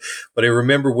my head, but I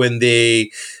remember when they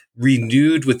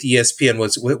renewed with ESPN,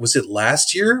 was it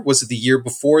last year? Was it the year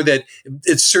before? That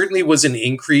it certainly was an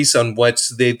increase on what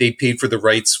they paid for the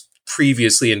rights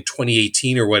previously in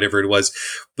 2018 or whatever it was.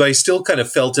 But I still kind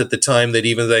of felt at the time that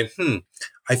even though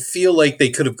I feel like they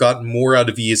could have gotten more out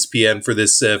of ESPN for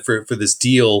this for this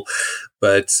deal,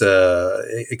 but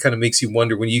it kind of makes you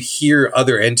wonder when you hear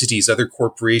other entities, other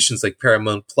corporations like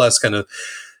Paramount Plus, kind of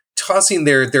tossing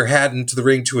their hat into the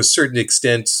ring to a certain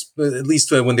extent, at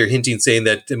least when they're hinting, saying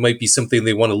that it might be something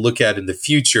they want to look at in the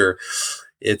future.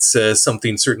 It's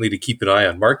something certainly to keep an eye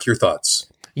on. Mark, your thoughts?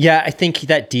 Yeah, I think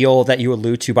that deal that you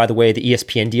allude to, by the way, the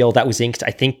ESPN deal, that was inked,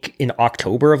 I think, in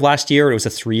October of last year. It was a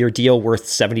 3-year deal worth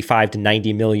 75 to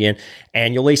 90 million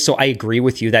annually. So I agree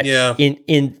with you that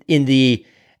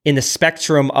in the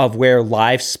spectrum of where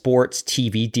live sports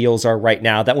TV deals are right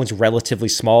now, that one's relatively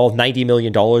small. $90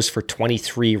 million for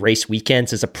 23 race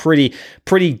weekends is a pretty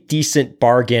decent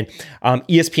bargain.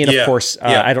 ESPN, of course,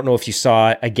 I don't know if you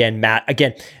saw,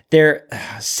 Matt, their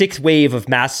sixth wave of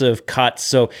massive cuts.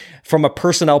 So from a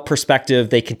personnel perspective,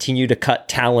 they continue to cut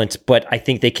talent, but I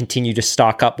think they continue to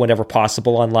stock up whenever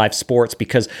possible on live sports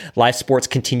because live sports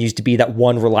continues to be that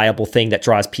one reliable thing that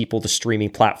draws people to streaming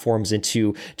platforms and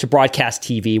to broadcast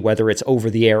TV, whether it's over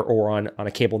the air or on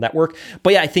a cable network.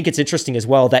 But yeah, I think it's interesting as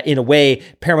well that in a way,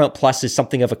 Paramount Plus is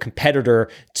something of a competitor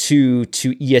to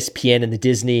ESPN and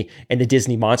the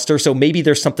Disney monster. So maybe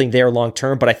there's something there long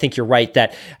term, but I think you're right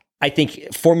that I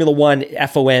think Formula One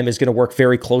FOM is going to work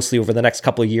very closely over the next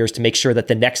couple of years to make sure that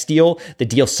the next deal, the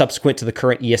deal subsequent to the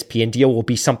current ESPN deal, will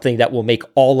be something that will make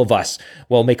all of us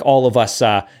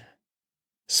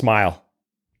smile.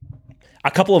 A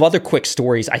couple of other quick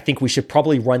stories I think we should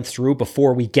probably run through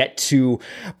before we get to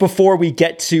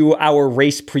our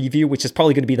race preview, which is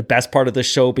probably going to be the best part of the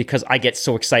show because I get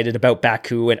so excited about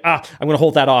Baku and I'm going to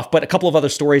hold that off. But a couple of other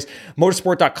stories.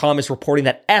 Motorsport.com is reporting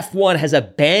that F1 has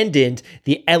abandoned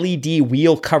the LED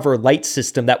wheel cover light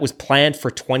system that was planned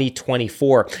for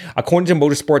 2024. According to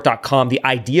Motorsport.com, the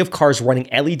idea of cars running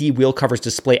LED wheel covers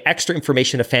display extra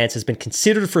information to fans has been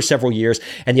considered for several years,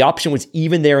 and the option was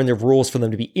even there in the rules for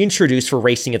them to be introduced for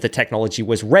racing if the technology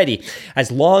was ready.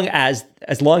 As long ago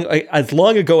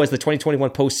as the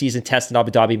 2021 postseason test in Abu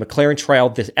Dhabi, McLaren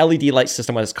trialed this LED light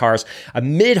system on its cars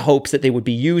amid hopes that they would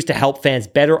be used to help fans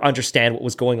better understand what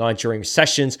was going on during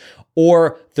sessions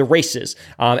or the races.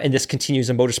 And this continues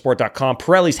in motorsport.com.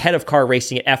 Pirelli's head of car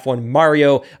racing at F1,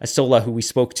 Mario Asola, who we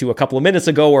spoke to a couple of minutes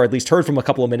ago, or at least heard from a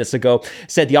couple of minutes ago,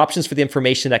 said the options for the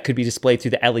information that could be displayed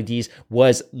through the LEDs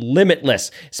was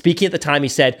limitless. Speaking at the time, he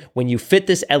said, when you fit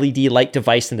this LED light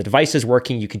device and the device is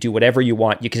working, you can do whatever you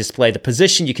want. You can display the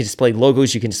position, you can display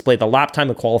logos, you can display the lap time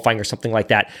of qualifying or something like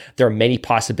that. There are many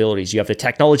possibilities. You have the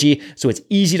technology, so it's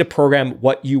easy to program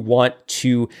what you want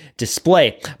to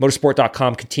display.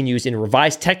 Motorsport.com continues, in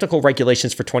revised technical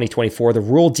regulations for 2024, the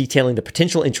rule detailing the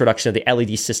potential introduction of the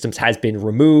LED systems has been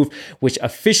removed, which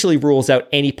officially rules out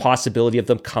any possibility of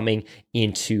them coming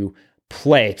into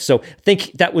play. So I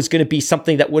think that was going to be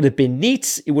something that would have been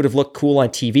neat. It would have looked cool on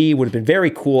TV. It would have been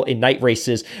very cool in night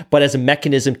races, but as a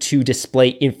mechanism to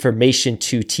display information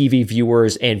to TV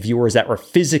viewers and viewers that were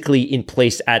physically in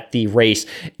place at the race,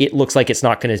 it looks like it's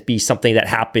not going to be something that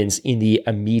happens in the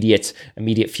immediate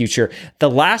future. The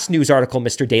last news article,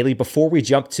 Mr. Daly, before we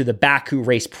jump to the Baku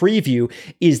race preview,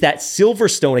 is that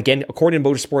Silverstone, again, according to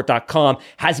motorsport.com,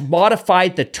 has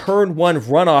modified the turn 1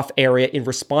 runoff area in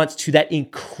response to that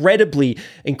incredibly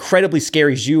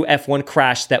scary Zhou F1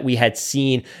 crash that we had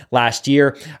seen last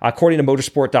year. According to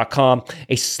motorsport.com,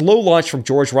 a slow launch from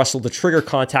George Russell to trigger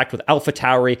contact with the Alpha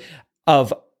Tauri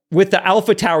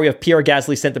of Pierre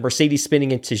Gasly sent the Mercedes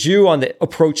spinning into Zhou on the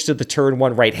approach to the turn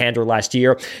 1 right-hander last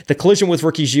year. The collision with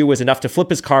rookie Zhou was enough to flip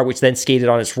his car, which then skated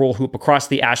on its roll hoop across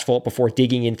the asphalt before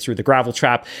digging in through the gravel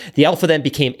trap. The Alpha then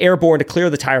became airborne to clear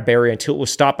the tire barrier until it was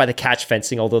stopped by the catch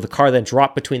fencing, although the car then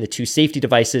dropped between the two safety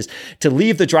devices to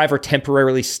leave the driver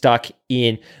temporarily stuck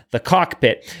in the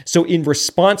cockpit. So in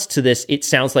response to this, it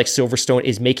sounds like Silverstone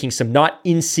is making some not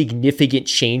insignificant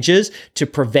changes to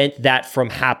prevent that from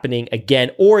happening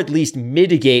again, or at least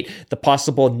mitigate the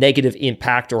possible negative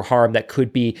impact or harm that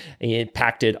could be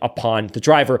impacted upon the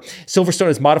driver. Silverstone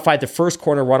has modified the first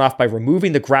corner runoff by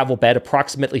removing the gravel bed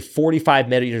approximately 45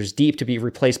 meters deep to be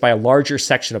replaced by a larger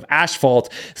section of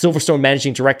asphalt. Silverstone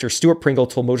managing director Stuart Pringle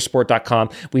told motorsport.com,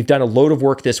 "We've done a load of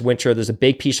work this winter. There's a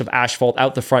big piece of asphalt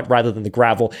out the front rather than the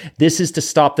gravel. This is to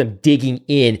stop them digging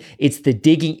in. It's the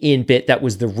digging in bit that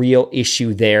was the real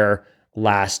issue there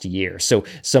last year." So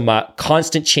some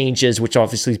constant changes, which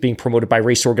obviously is being promoted by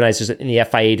race organizers in the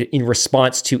FIA in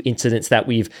response to incidents that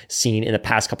we've seen in the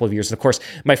past couple of years. And of course,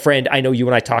 my friend, I know you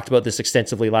and I talked about this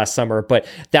extensively last summer, but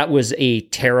that was a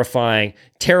terrifying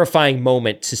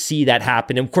moment to see that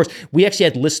happen. And of course, we actually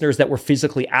had listeners that were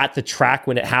physically at the track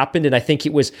when it happened. And I think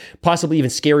it was possibly even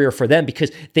scarier for them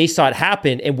because they saw it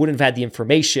happen and wouldn't have had the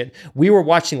information. We were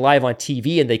watching live on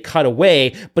TV and they cut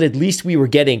away, but at least we were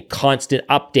getting constant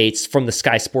updates from the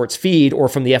Sky Sports feed or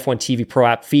from the F1 TV Pro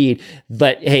app feed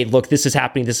that, hey, look, this is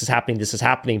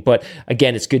happening. But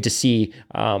again, it's good to see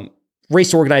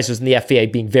race organizers in the FIA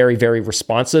being very, very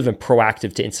responsive and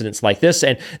proactive to incidents like this.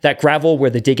 And that gravel where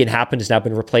the dig-in happened has now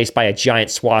been replaced by a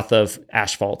giant swath of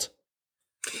asphalt.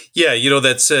 Yeah,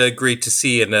 that's great to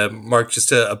see. And Mark,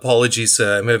 just apologies.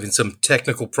 I'm having some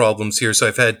technical problems here. So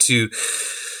I've had to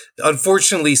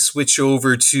unfortunately switch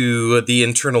over to the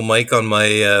internal mic on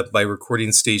my my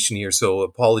recording station here. So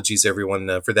apologies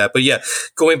everyone for that. But yeah,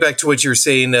 going back to what you were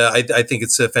saying, I think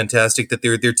it's fantastic that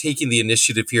they're taking the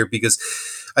initiative here, because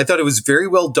I thought it was very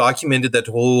well documented, that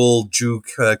whole Zhou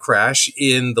crash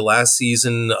in the last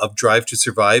season of Drive to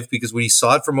Survive, because when you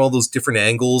saw it from all those different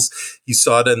angles, you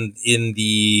saw it in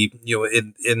the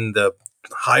in the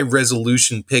high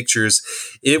resolution pictures,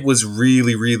 it was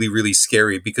really, really, really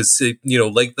scary, because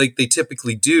like they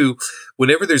typically do,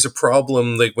 whenever there's a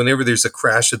problem, like whenever there's a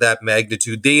crash of that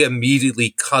magnitude, they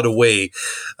immediately cut away,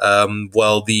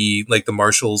 while the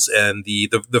marshals and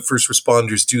the first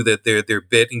responders do their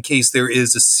bit in case there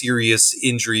is a serious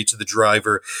injury to the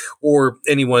driver or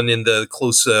anyone in the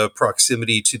close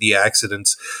proximity to the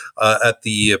accident at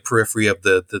the periphery of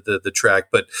the track.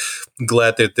 But I'm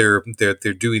glad that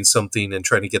they're doing something and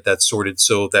trying to get that sorted,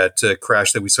 so that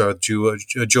crash that we saw with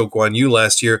Zhou Guanyu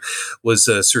last year was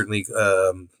certainly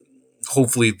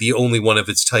hopefully the only one of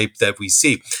its type that we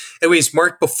see. Anyways,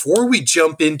 Mark, before we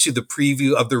jump into the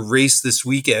preview of the race this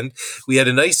weekend, we had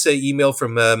a nice email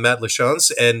from Matt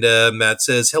Lachance, and Matt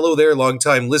says, "Hello there,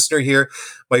 long-time listener here.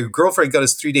 My girlfriend got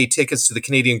us 3-day tickets to the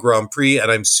Canadian Grand Prix,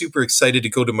 and I'm super excited to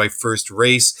go to my first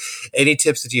race. Any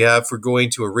tips that you have for going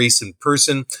to a race in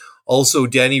person? Also,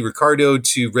 Danny Ricciardo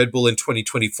to Red Bull in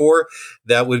 2024.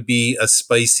 That would be a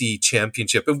spicy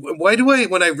championship. And why do I,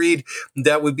 when I read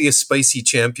that would be a spicy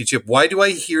championship, why do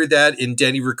I hear that in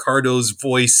Danny Ricciardo's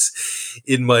voice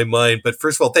in my mind? But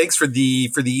first of all, thanks for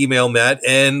the email, Matt.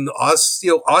 And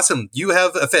awesome. You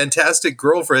have a fantastic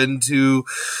girlfriend who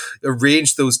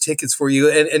arranged those tickets for you.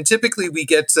 And typically we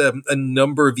get a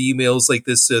number of emails like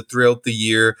this throughout the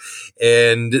year.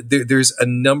 And there's a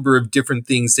number of different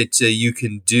things that you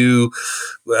can do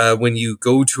when you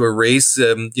go to a race.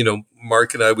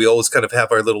 Mark and I, we always kind of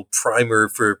have our little primer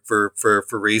for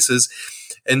races.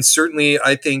 And certainly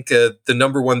I think the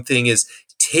number one thing is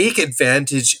take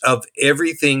advantage of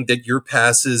everything that your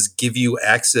passes give you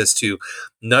access to,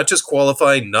 not just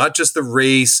qualifying, not just the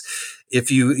race. If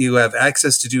you have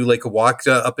access to do like a walk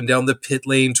up and down the pit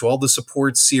lane to all the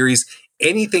support series,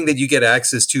 anything that you get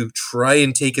access to, try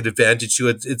and take advantage to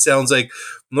it. It sounds like,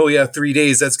 3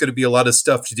 days, that's going to be a lot of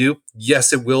stuff to do.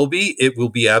 Yes, it will be. It will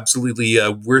be absolutely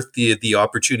worth the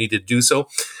opportunity to do so.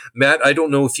 Matt, I don't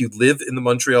know if you live in the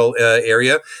Montreal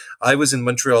area. I was in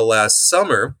Montreal last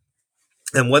summer.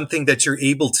 And one thing that you're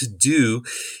able to do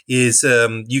is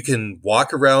you can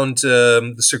walk around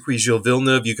the Circuit Gilles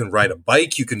Villeneuve. You can ride a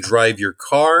bike. You can drive your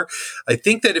car. I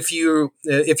think that if you're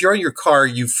on your car,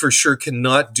 you for sure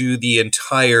cannot do the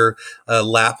entire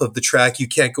lap of the track. You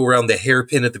can't go around the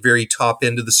hairpin at the very top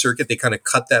end of the circuit. They kind of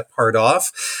cut that part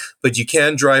off. But you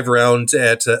can drive around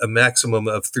at a maximum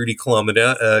of 30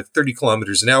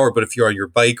 kilometers an hour. But if you're on your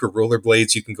bike or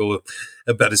rollerblades, you can go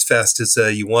about as fast as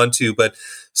you want to. But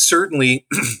certainly,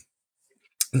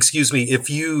 if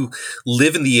you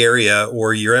live in the area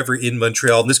or you're ever in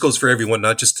Montreal, and this goes for everyone,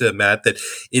 not just Matt, that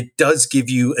it does give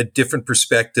you a different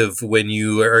perspective when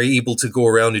you are able to go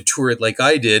around and tour it like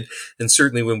I did. And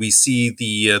certainly when we see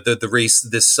the race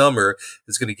this summer,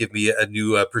 it's going to give me a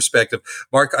new perspective.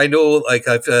 Mark, I know, like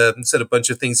I've said a bunch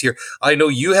of things here. I know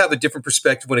you have a different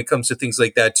perspective when it comes to things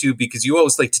like that too, because you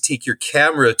always like to take your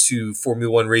camera to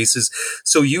Formula One races.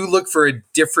 So you look for a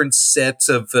different set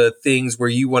of things where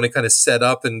you want to kind of set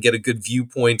up and get a good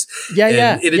viewpoint.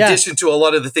 In addition to a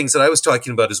lot of the things that I was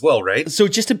talking about as well, right? So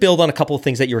just to build on a couple of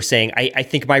things that you were saying, I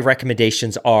think my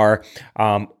recommendations are,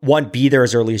 one, be there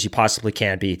as early as you possibly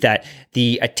can be. That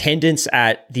the attendance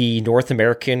at the North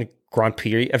American Grand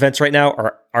Prix events right now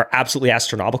are absolutely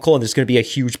astronomical, and there's going to be a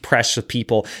huge press of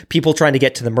people trying to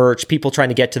get to the merch, people trying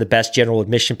to get to the best general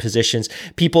admission positions,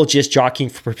 people just jockeying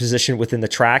for position within the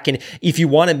track. And if you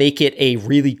want to make it a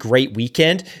really great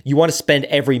weekend, you want to spend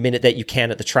every minute that you can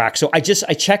at the track. So I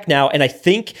check now, and I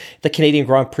think the Canadian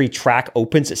Grand Prix track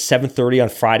opens at 7:30 on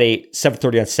Friday,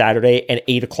 7:30 on Saturday, and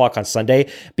 8 o'clock on Sunday.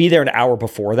 Be there an hour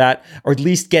before that, or at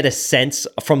least get a sense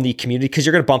from the community, because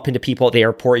you're going to bump into people at the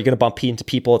airport, you're going to bump into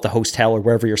people at the hotel or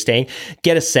wherever you're staying.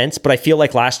 Get a sense. But I feel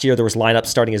like last year there was lineups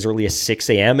starting as early as 6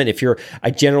 a.m. And if you're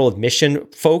a general admission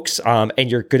folks,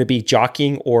 and you're going to be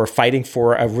jockeying or fighting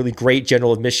for a really great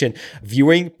general admission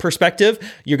viewing perspective,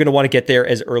 you're going to want to get there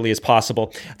as early as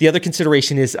possible. The other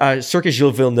consideration is Circuit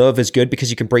Gilles Villeneuve is good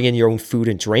because you can bring in your own food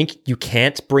and drink. You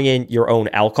can't bring in your own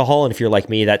alcohol. And if you're like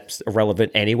me, that's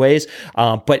irrelevant anyways.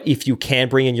 But if you can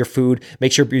bring in your food,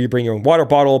 make sure you bring your own water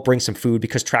bottle, bring some food,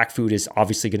 because track food is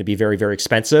obviously going to be very, very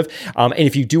expensive. And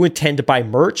if you do intend to buy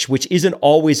merch, which isn't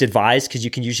always advised because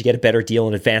you can usually get a better deal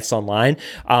in advance online,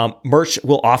 merch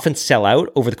will often sell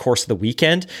out over the course of the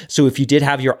weekend. So if you did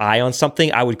have your eye on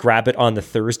something, I would grab it on the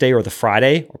Thursday or the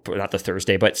Friday, or not the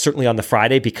Thursday, but certainly on the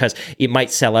Friday, because it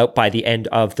might sell out by the end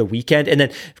of the weekend. And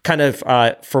then kind of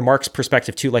for Mark's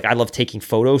perspective too, like I love taking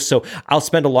photos. So I'll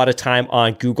spend a lot of time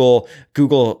on Google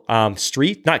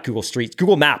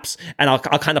Maps, and I'll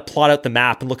kind of plot out the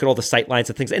map and look at all the sight lines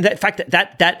and things. And in fact,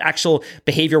 that actual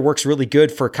behavior works really good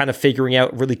for kind of figuring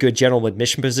out really good general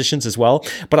admission positions as well.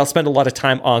 But I'll spend a lot of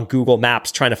time on Google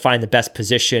Maps trying to find the best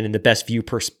position and the best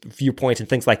viewpoint and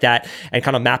things like that, and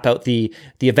kind of map out the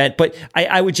event. But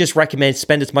I would just recommend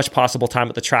spend as much possible time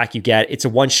at the track you get. It's a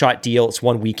one-shot deal. It's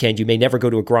one weekend. You may never go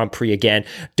to a Grand Prix again.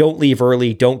 Don't leave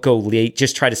early. Don't go late.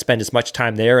 Just try to spend as much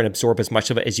time there and absorb as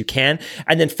much of it as you can.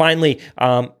 And then finally,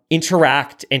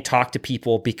 interact and talk to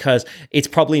people, because it's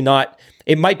probably not,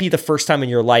 it might be the first time in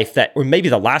your life that, or maybe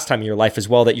the last time in your life as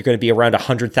well, that you're going to be around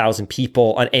 100,000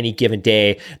 people on any given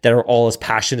day that are all as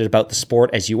passionate about the sport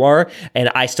as you are. And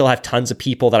I still have tons of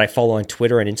people that I follow on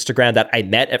Twitter and Instagram that I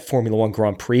met at Formula One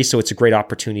Grand Prix. So it's a great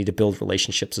opportunity to build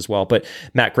relationships as well. But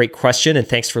Matt, great question. And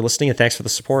thanks for listening, and thanks for the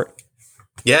support.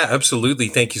 Yeah, absolutely.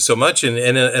 Thank you so much. And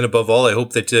above all, I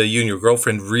hope that you and your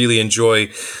girlfriend really enjoy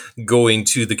going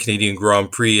to the Canadian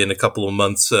Grand Prix in a couple of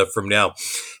months from now.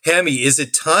 Hammy, is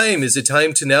it time? Is it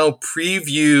time to now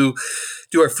do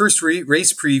our first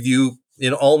race preview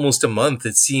in almost a month.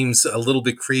 It seems a little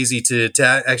bit crazy to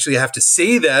actually have to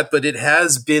say that, but it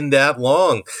has been that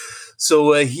long.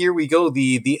 So here we go,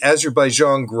 the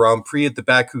Azerbaijan Grand Prix at the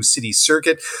Baku City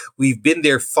Circuit. We've been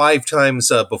there 5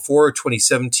 times before,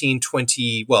 2017,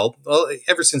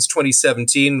 ever since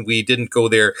 2017. We didn't go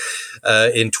there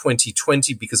in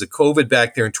 2020 because of COVID,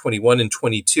 back there in 21 and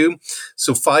 22.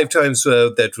 So 5 times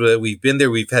that we've been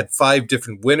there, we've had 5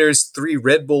 different winners, 3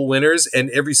 Red Bull winners, and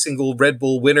every single Red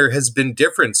Bull winner has been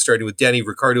different, starting with Danny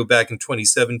Ricciardo back in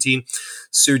 2017,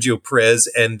 Sergio Perez,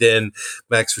 and then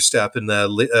Max Verstappen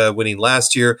winning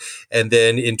last year. And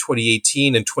then in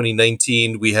 2018 and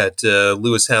 2019, we had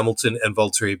Lewis Hamilton and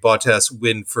Valtteri Bottas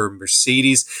win for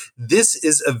Mercedes. This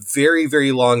is a very,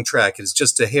 very long track. It's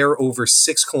just a hair over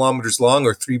 6 kilometers long,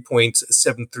 or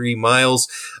 3.73 miles,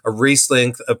 a race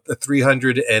length of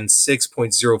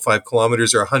 306.05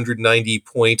 kilometers, or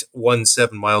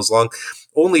 190.17 miles long,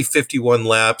 only 51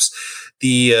 laps.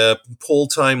 The pole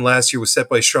time last year was set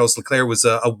by Charles Leclerc, was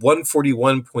a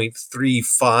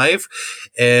 141.35,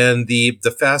 and the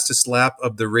fastest lap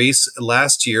of the race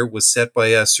last year was set by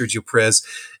Sergio Perez,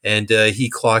 and he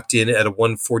clocked in at a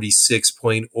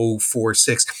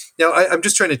 146.046. Now, I'm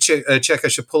just trying to check. I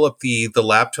should pull up the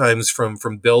lap times from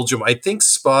Belgium. I think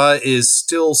Spa is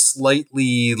still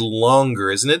slightly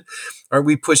longer, isn't it? Aren't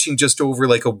we pushing just over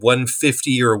like a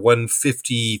 150 or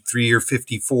 153 or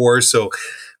 54? So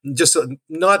just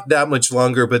not that much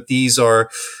longer, but these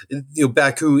are,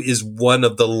 Baku is one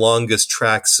of the longest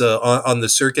tracks on the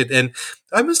circuit. And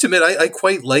I must admit, I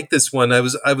quite like this one. I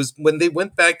was when they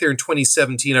went back there in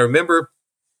 2017, I remember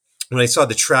when I saw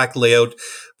the track layout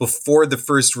before the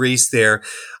first race there,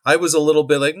 I was a little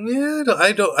bit like,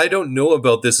 I don't know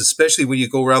about this, especially when you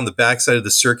go around the backside of the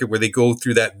circuit where they go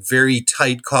through that very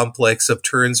tight complex of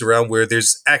turns around where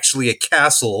there's actually a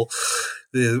castle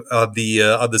on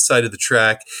the side of the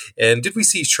track. And did we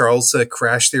see Charles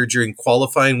crash there during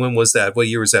qualifying? When was that? What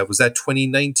year was that? Was that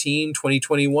 2019,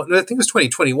 2021? No, I think it was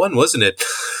 2021, wasn't it?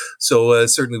 So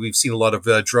certainly we've seen a lot of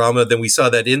drama. Then we saw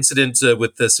that incident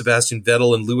with Sebastian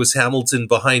Vettel and Lewis Hamilton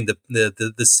behind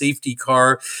the safety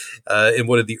car in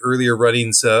one of the earlier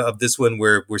runnings of this one,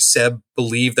 where Seb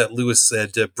believed that Lewis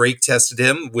had brake tested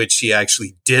him, which he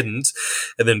actually didn't.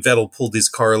 And then Vettel pulled his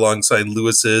car alongside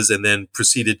Lewis's and then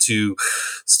proceeded to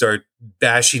start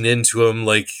bashing into him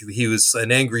like he was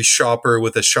an angry shopper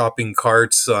with a shopping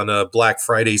cart on a Black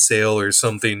Friday sale or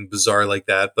something bizarre like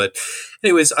that. But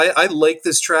anyways, I like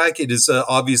this track. It is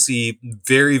obviously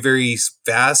very, very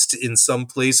fast in some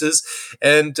places,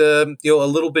 and a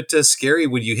little bit scary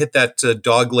when you hit that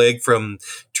dog leg from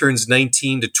turns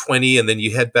 19 to 20, and then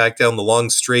you head back down the long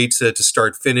straight to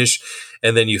start finish,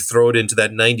 and then you throw it into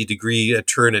that 90-degree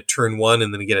turn at turn 1,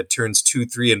 and then again at turns 2,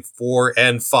 3, and 4,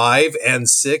 and 5, and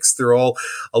 6. They're all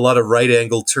a lot of right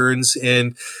angle turns,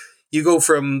 and you go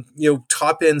from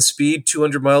top end speed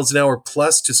 200 miles an hour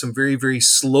plus to some very, very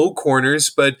slow corners.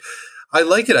 But I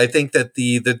like it. I think that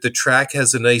the track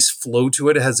has a nice flow to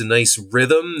it. It has a nice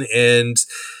rhythm, and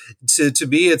to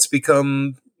me, it's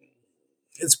become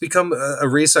a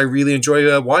race I really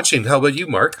enjoy watching. How about you,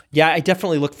 Mark? Yeah, I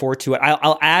definitely look forward to it.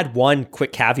 I'll add one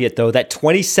quick caveat, though, that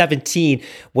 2017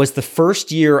 was the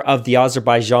first year of the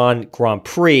Azerbaijan Grand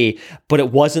Prix, but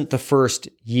it wasn't the first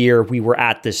year we were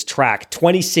at this track.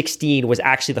 2016 was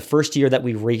actually the first year that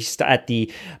we raced at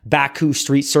the Baku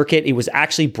Street Circuit. It was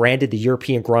actually branded the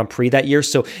European Grand Prix that year.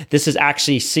 So this is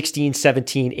actually 16,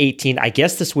 17, 18. I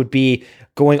guess this would be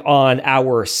going on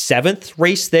our 7th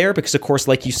race there, because of course,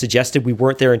 like you suggested, we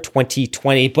weren't there in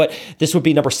 2020, but this would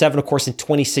be number 7. Of course, in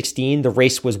 2016, the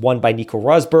race was won by Nico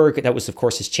Rosberg. That was, of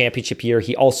course, his championship year.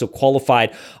 He also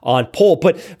qualified on pole,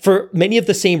 but for many of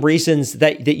the same reasons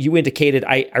that you indicated,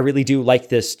 I really do like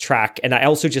this track. And I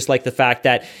also just like the fact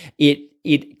that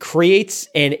it creates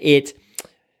and it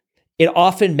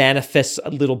often manifests a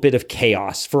little bit of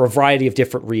chaos for a variety of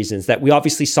different reasons. That we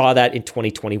obviously saw that in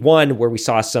 2021, where we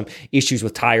saw some issues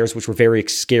with tires, which were very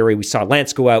scary. We saw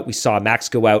Lance go out. We saw Max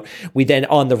go out. We then,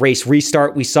 on the race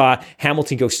restart, we saw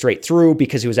Hamilton go straight through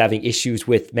because he was having issues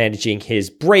with managing his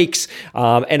brakes.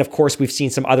 And of course, we've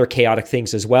seen some other chaotic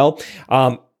things as well.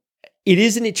 It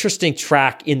is an interesting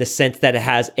track in the sense that it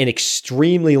has an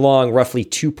extremely long, roughly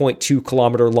 2.2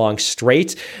 kilometer long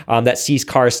straight that sees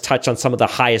cars touch on some of the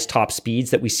highest top speeds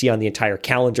that we see on the entire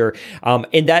calendar.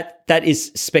 And that that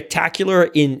is spectacular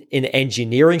in an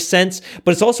engineering sense,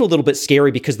 but it's also a little bit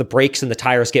scary because the brakes and the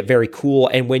tires get very cool.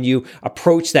 And when you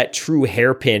approach that true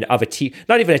hairpin of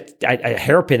not even a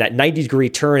hairpin, that 90-degree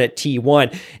turn at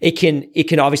T1, it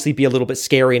can obviously be a little bit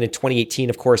scary. And in 2018,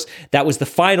 of course, that was the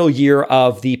final year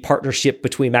of the partnership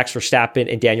between Max Verstappen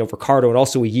and Daniel Ricciardo, and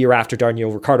also a year after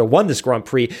Daniel Ricciardo won this Grand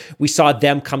Prix, we saw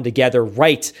them come together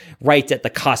right at the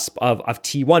cusp of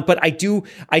T1. But I do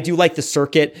like the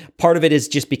circuit. Part of it is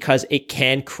just because it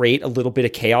can create a little bit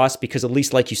of chaos, because at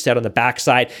least like you said on the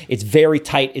backside, it's very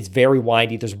tight, it's very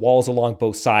windy, there's walls along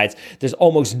both sides, there's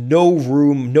almost no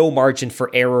room, no margin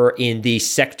for error in the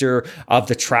sector of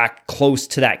the track close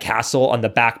to that castle on the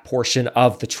back portion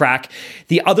of the track.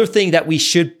 The other thing that we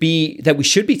should be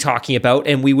talking about,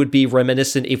 and we would be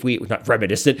remiss if we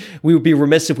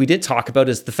did talk about,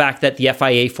 is the fact that the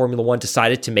FIA Formula One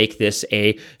decided to make this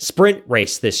a sprint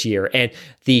race this year. And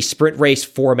the sprint race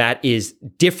format is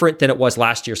different than it was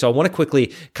last year. So I want to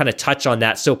quickly kind of touch on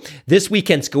that. So this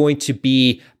weekend's going to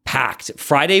be packed.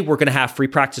 Friday, we're going to have free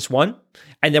practice 1.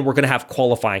 And then we're going to have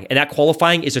qualifying. And that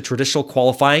qualifying is a traditional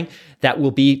qualifying that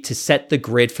will be to set the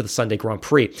grid for the Sunday Grand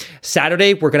Prix.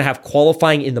 Saturday, we're going to have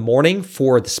qualifying in the morning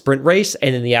for the sprint race.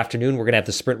 And in the afternoon, we're going to have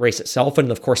the sprint race itself.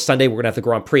 And of course, Sunday, we're going to have the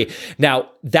Grand Prix.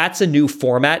 Now, that's a new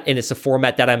format, and it's a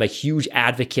format that I'm a huge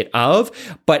advocate of.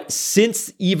 But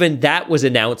since even that was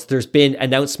announced, there's been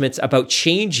announcements about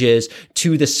changes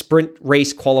to the sprint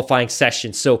race qualifying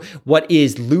session. So what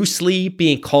is loosely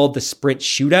being called the sprint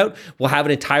shootout will have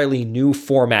an entirely new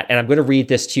format. And I'm going to read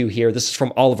this to you here. This is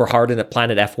from Oliver Harden at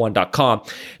planetf1.com.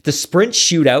 The sprint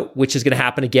shootout, which is going to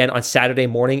happen again on Saturday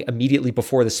morning, immediately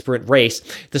before the sprint race.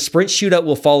 The sprint shootout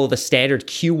will follow the standard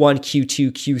Q1,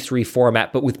 Q2, Q3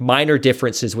 format, but with minor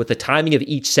differences, with the timing of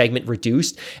each segment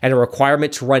reduced and a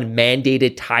requirement to run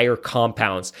mandated tire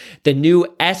compounds. The new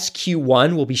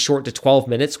SQ1 will be shortened to 12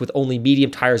 minutes with only medium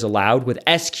tires allowed, with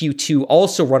SQ2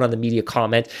 also run on the media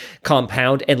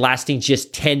compound and lasting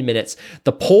just 10 minutes.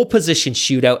 The pole position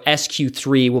shootout,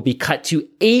 SQ3, will be cut to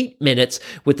 8 minutes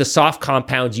with the soft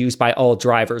compound used by all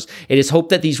drivers. It is hoped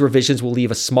that these revisions will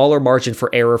leave a smaller margin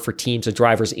for error for teams and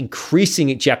drivers,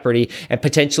 increasing jeopardy and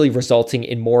potentially resulting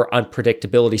in more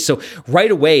unpredictability. So right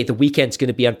away, the weekend's going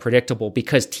to be unpredictable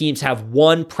because teams have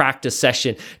one practice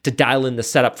session to dial in the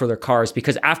setup for their cars,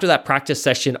 because after that practice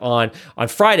session on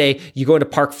Friday, you go into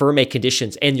parc fermé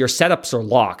conditions and your setups are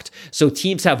locked. So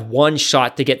teams have one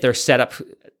shot to get their setup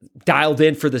dialed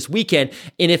in for this weekend.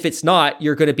 And if it's not,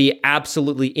 you're going to be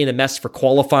absolutely in a mess for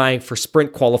qualifying, for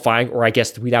sprint qualifying, or I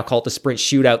guess we now call it the sprint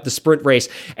shootout, the sprint race,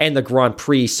 and the Grand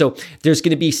Prix. So there's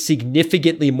going to be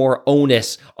significantly more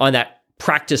onus on that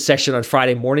practice session on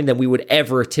Friday morning than we would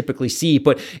ever typically see.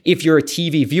 But if you're a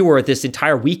TV viewer, this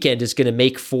entire weekend is going to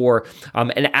make for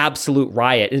an absolute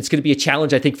riot. And it's going to be a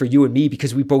challenge, I think, for you and me,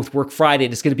 because we both work Friday,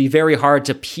 and it's going to be very hard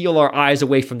to peel our eyes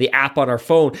away from the app on our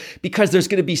phone, because there's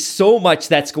going to be so much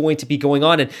that's going to be going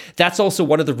on. And that's also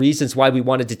one of the reasons why we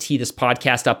wanted to tee this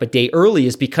podcast up a day early,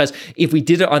 is because if we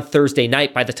did it on Thursday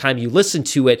night, by the time you listen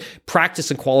to it,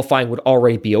 practice and qualifying would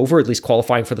already be over, at least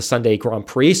qualifying for the Sunday Grand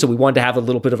Prix. So we wanted to have a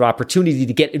little bit of an opportunity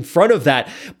to get in front of that.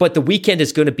 But the weekend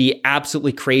is going to be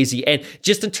absolutely crazy. And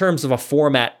just in terms of a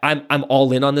format, I'm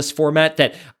all in on this format.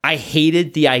 That I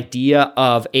hated the idea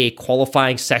of a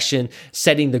qualifying session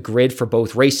setting the grid for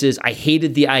both races. I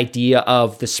hated the idea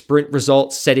of the sprint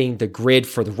results setting the grid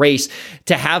for the race.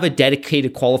 To have a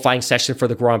dedicated qualifying session for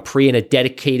the Grand Prix and a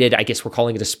dedicated, I guess we're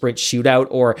calling it a sprint shootout,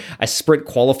 or a sprint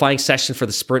qualifying session for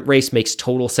the sprint race makes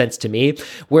total sense to me.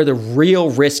 Where the real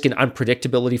risk and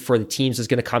unpredictability for the teams is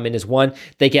going to come in is, one,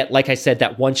 they get, like I said,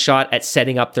 that one shot at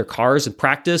setting up their cars in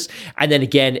practice. And then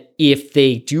again, if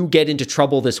they do get into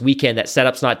trouble this weekend, that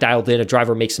setup's not dialed in, a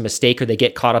driver makes a mistake, or they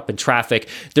get caught up in traffic,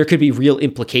 there could be real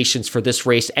implications for this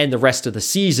race and the rest of the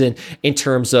season in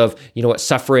terms of,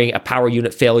 suffering a power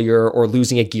unit failure or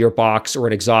losing a gearbox or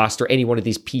an exhaust or any one of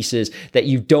these pieces that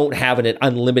you don't have an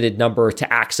unlimited number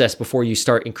to access before you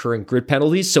start incurring grid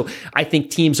penalties. So I think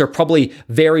teams are probably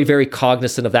very, very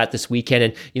cognizant of that this weekend.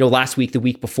 And, last week, the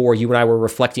week before, you and I were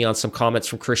reflecting on some comments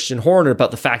from Christian Horner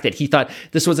about the fact that he thought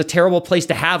this was a terrible place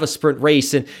to have a sprint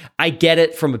race. And I get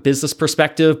it from a business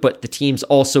perspective, but the teams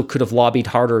also could have lobbied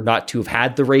harder not to have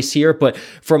had the race here. But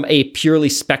from a purely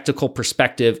spectacle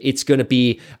perspective, it's going to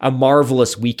be a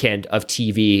marvelous weekend of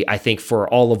TV, I think, for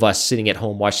all of us sitting at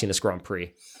home watching this Grand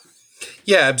Prix.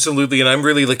 Yeah, absolutely, and I'm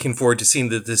really looking forward to seeing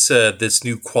this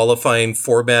new qualifying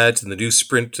format and the new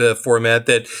sprint format.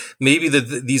 That maybe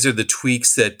these are the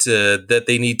tweaks that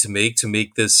they need to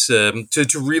make this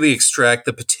to really extract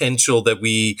the potential that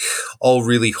we all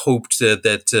really hoped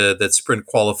that sprint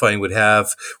qualifying would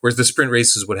have, whereas the sprint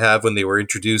races would have when they were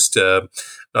introduced.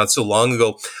 Not so long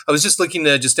ago. I was just looking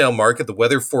just now, Mark, at the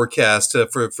weather forecast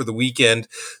for the weekend.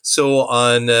 So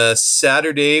on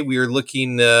Saturday, we are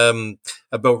looking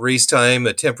about race time,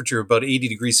 a temperature of about 80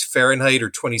 degrees Fahrenheit or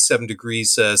 27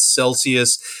 degrees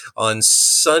Celsius. On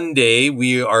Sunday,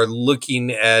 we are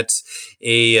looking at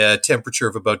a temperature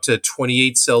of about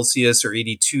 28 Celsius or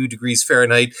 82 degrees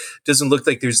Fahrenheit. Doesn't look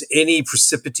like there's any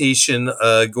precipitation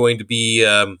going to be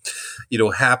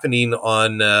happening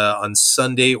on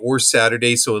Sunday or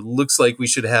Saturday. So it looks like we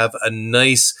should have a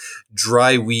nice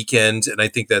dry weekend, and I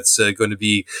think that's going to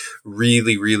be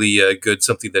really, really good.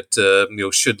 Something that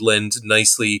should lend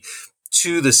nicely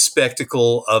to the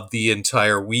spectacle of the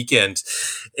entire weekend.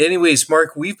 Anyways,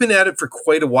 Mark, we've been at it for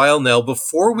quite a while now.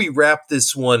 Before we wrap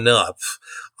this one up,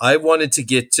 I wanted to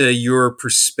get your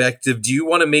perspective. Do you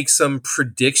want to make some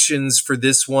predictions for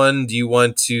this one? Do you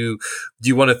want to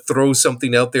throw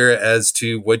something out there as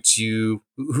to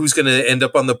who's going to end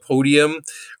up on the podium?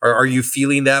 Are you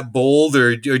feeling that bold,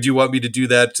 or do you want me to do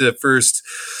that first?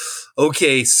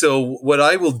 Okay, so what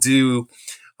I will do,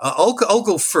 I'll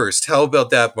go first. How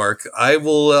about that, Mark?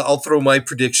 I'll throw my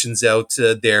predictions out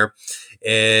there.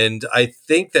 And I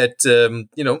think that,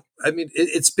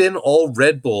 it's been all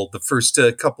Red Bull the first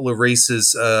couple of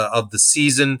races of the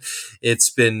season. It's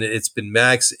been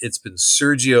Max, it's been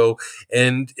Sergio,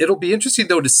 and it'll be interesting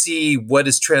though to see what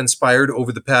has transpired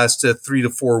over the past 3 to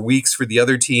 4 weeks for the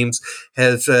other teams.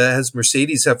 Has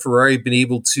Mercedes, have Ferrari been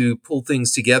able to pull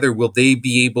things together? Will they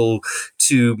be able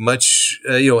to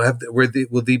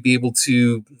will they be able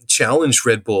to challenge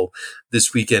Red Bull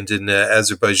this weekend in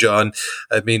Azerbaijan?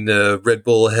 I mean, Red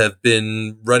Bull have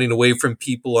been running away from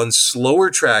people on slower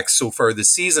tracks so far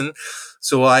this season.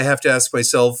 So I have to ask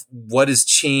myself, what has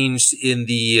changed in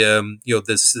the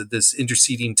this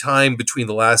interceding time between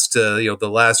the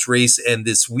last race and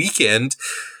this weekend,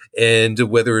 and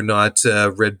whether or not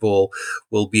Red Bull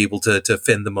will be able to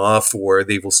fend them off, or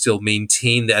they will still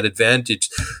maintain that advantage.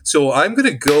 So I'm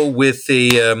going to go with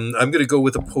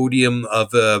a podium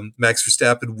of Max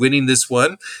Verstappen winning this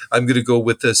one. I'm going to go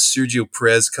with Sergio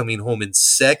Perez coming home in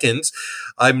second.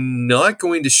 I'm not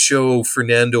going to show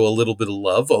Fernando a little bit of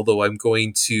love, although I'm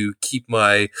going to keep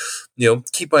my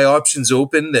options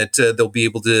open that they'll be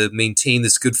able to maintain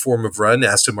this good form of run.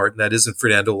 Aston Martin, that isn't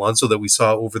Fernando Alonso, that we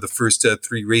saw over the first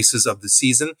 3 races of the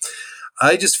season.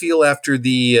 I just feel after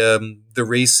the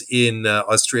race in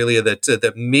Australia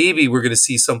that maybe we're going to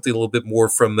see something a little bit more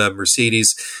from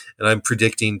Mercedes, and I'm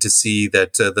predicting to see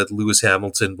that Lewis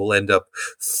Hamilton will end up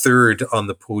third on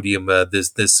the podium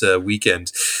this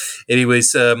weekend.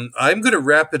 Anyways, I'm going to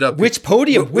wrap it up. Which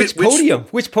podium? Which podium?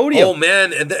 Oh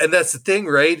man, and that's the thing,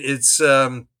 right? It's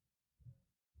I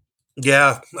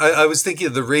was thinking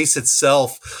of the race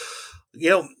itself.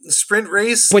 Sprint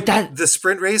race. But the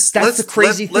sprint race. That's the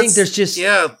crazy thing.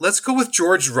 Let's go with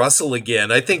George Russell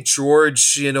again. I think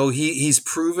George, he's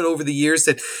proven over the years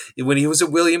that when he was at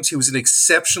Williams, he was an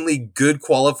exceptionally good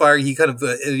qualifier. He kind of,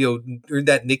 earned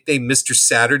that nickname, Mr.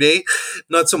 Saturday,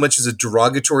 not so much as a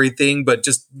derogatory thing, but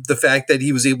just the fact that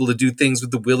he was able to do things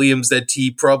with the Williams that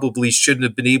he probably shouldn't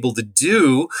have been able to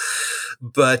do.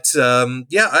 But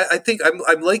I think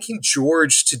I'm liking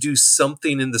George to do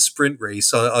something in the sprint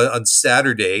race on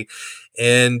Saturday,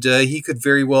 and he could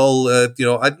very well,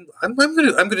 I'm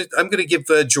gonna give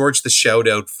George the shout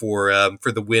out for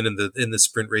the win in the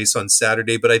sprint race on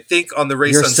Saturday. But I think on the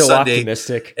race You're on so Sunday,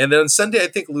 optimistic. And then on Sunday, I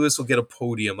think Lewis will get a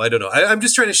podium. I don't know. I'm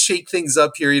just trying to shake things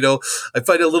up here. I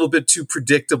find it a little bit too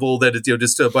predictable that it,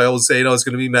 just by always saying, it's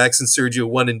going to be Max and Sergio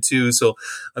 1 and 2. So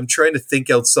I'm trying to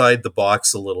think outside the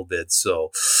box a little bit.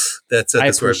 So that's I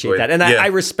appreciate that, and I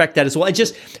respect that as well. And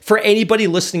just for anybody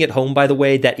listening at home, by the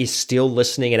way, that is still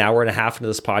listening an hour and a half into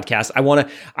this podcast, I want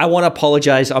to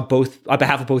apologize on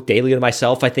behalf of both Daly and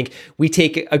myself. I think we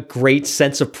take a great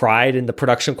sense of pride in the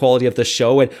production quality of the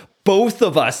show, and both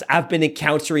of us have been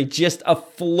encountering just a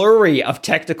flurry of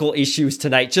technical issues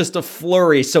tonight, just a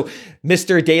flurry. So,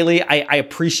 Mr. Daly, I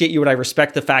appreciate you, and I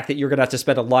respect the fact that you're going to have to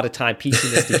spend a lot of time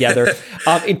piecing this together.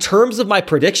 In terms of my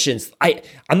predictions,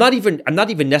 I'm not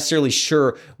even necessarily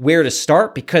sure where to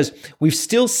start, because we've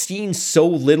still seen so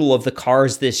little of the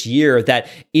cars this year that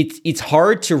it's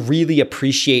hard to really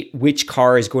appreciate which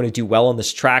car is going to do well on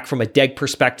this track. From a DEG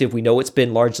perspective, we know it's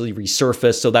been largely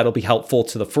resurfaced, so that'll be helpful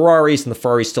to the Ferraris, and the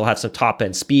Ferraris still have have some top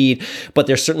end speed, but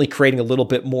they're certainly creating a little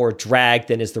bit more drag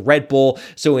than is the Red Bull.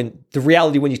 So in the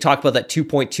reality, when you talk about that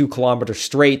 2.2 kilometer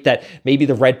straight, that maybe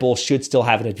the Red Bull should still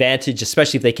have an advantage,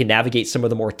 especially if they can navigate some of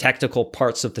the more technical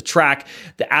parts of the track.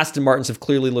 The Aston Martins have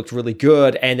clearly looked really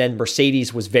good, and then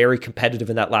Mercedes was very competitive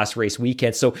in that last race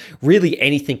weekend. So really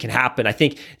anything can happen. I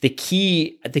think the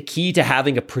key to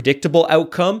having a predictable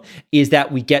outcome is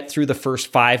that we get through the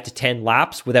first 5 to 10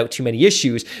 laps without too many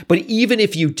issues. But even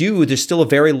if you do, there's still a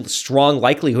very strong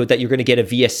likelihood that you're going to get a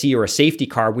VSC or a safety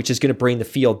car, which is going to bring the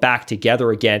field back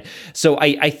together again. So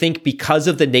I think because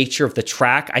of the nature of the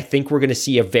track, I think we're going to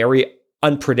see a very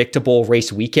unpredictable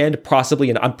race weekend, possibly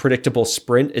an unpredictable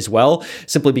sprint as well,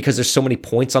 simply because there's so many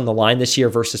points on the line this year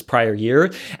versus prior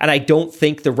year. And I don't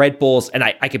think the Red Bulls, and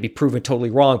I could be proven totally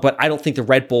wrong, but I don't think the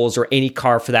Red Bulls or any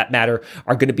car for that matter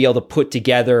are going to be able to put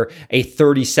together a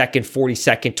 30-second,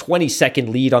 40-second, 20-second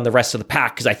lead on the rest of the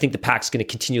pack, because I think the pack's going to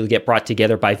continue to get brought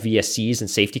together by VSCs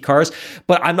and safety cars.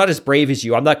 But I'm not as brave as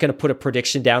you. I'm not going to put a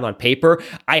prediction down on paper.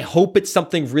 I hope it's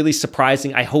something really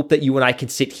surprising. I hope that you and I can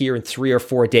sit here in 3 or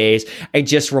 4 days and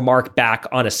just remark back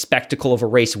on a spectacle of a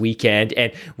race weekend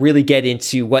and really get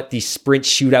into what the sprint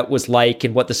shootout was like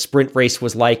and what the sprint race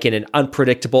was like and an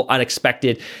unpredictable,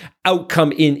 unexpected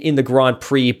outcome in the Grand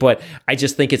Prix. But I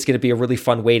just think it's going to be a really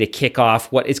fun way to kick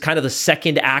off what is kind of the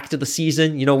second act of the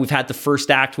season. You know, we've had the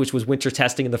first act, which was winter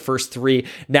testing in the first 3.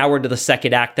 Now we're into the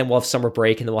second act, then we'll have summer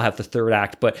break, and then we'll have the third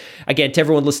act. But again, to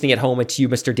everyone listening at home and to you,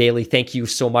 Mr. Daly, thank you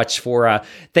so much for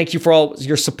all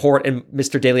your support. And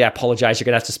Mr. Daly, I apologize. You're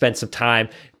going to have to spend some time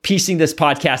piecing this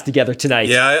podcast together tonight.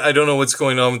 Yeah, I don't know what's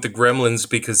going on with the gremlins,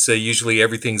 because usually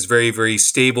everything's very, very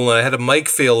stable. And I had a mic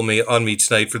fail on me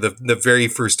tonight for the very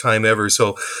first time ever.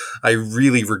 So I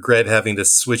really regret having to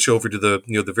switch over to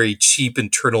the very cheap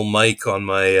internal mic on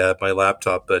my my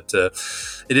laptop. But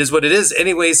it is what it is.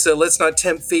 Anyways, let's not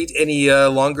tempt fate any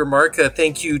longer, Mark.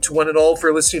 Thank you to one and all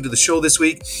for listening to the show this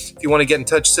week. If you want to get in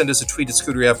touch, send us a tweet at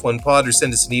ScuderiF1Pod or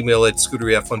send us an email at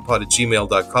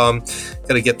ScuderiF1Pod@gmail.com.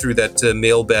 Got to get through that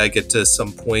mailbag at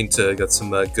some point. Got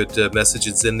some good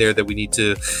messages in there that we need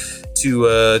to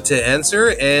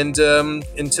answer. And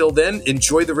until then,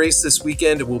 enjoy the race this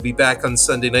weekend. We'll be back on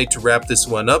Sunday night to wrap this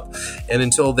one up. And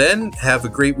until then, have a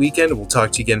great weekend. We'll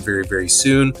talk to you again very, very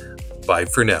soon. Bye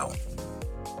for now.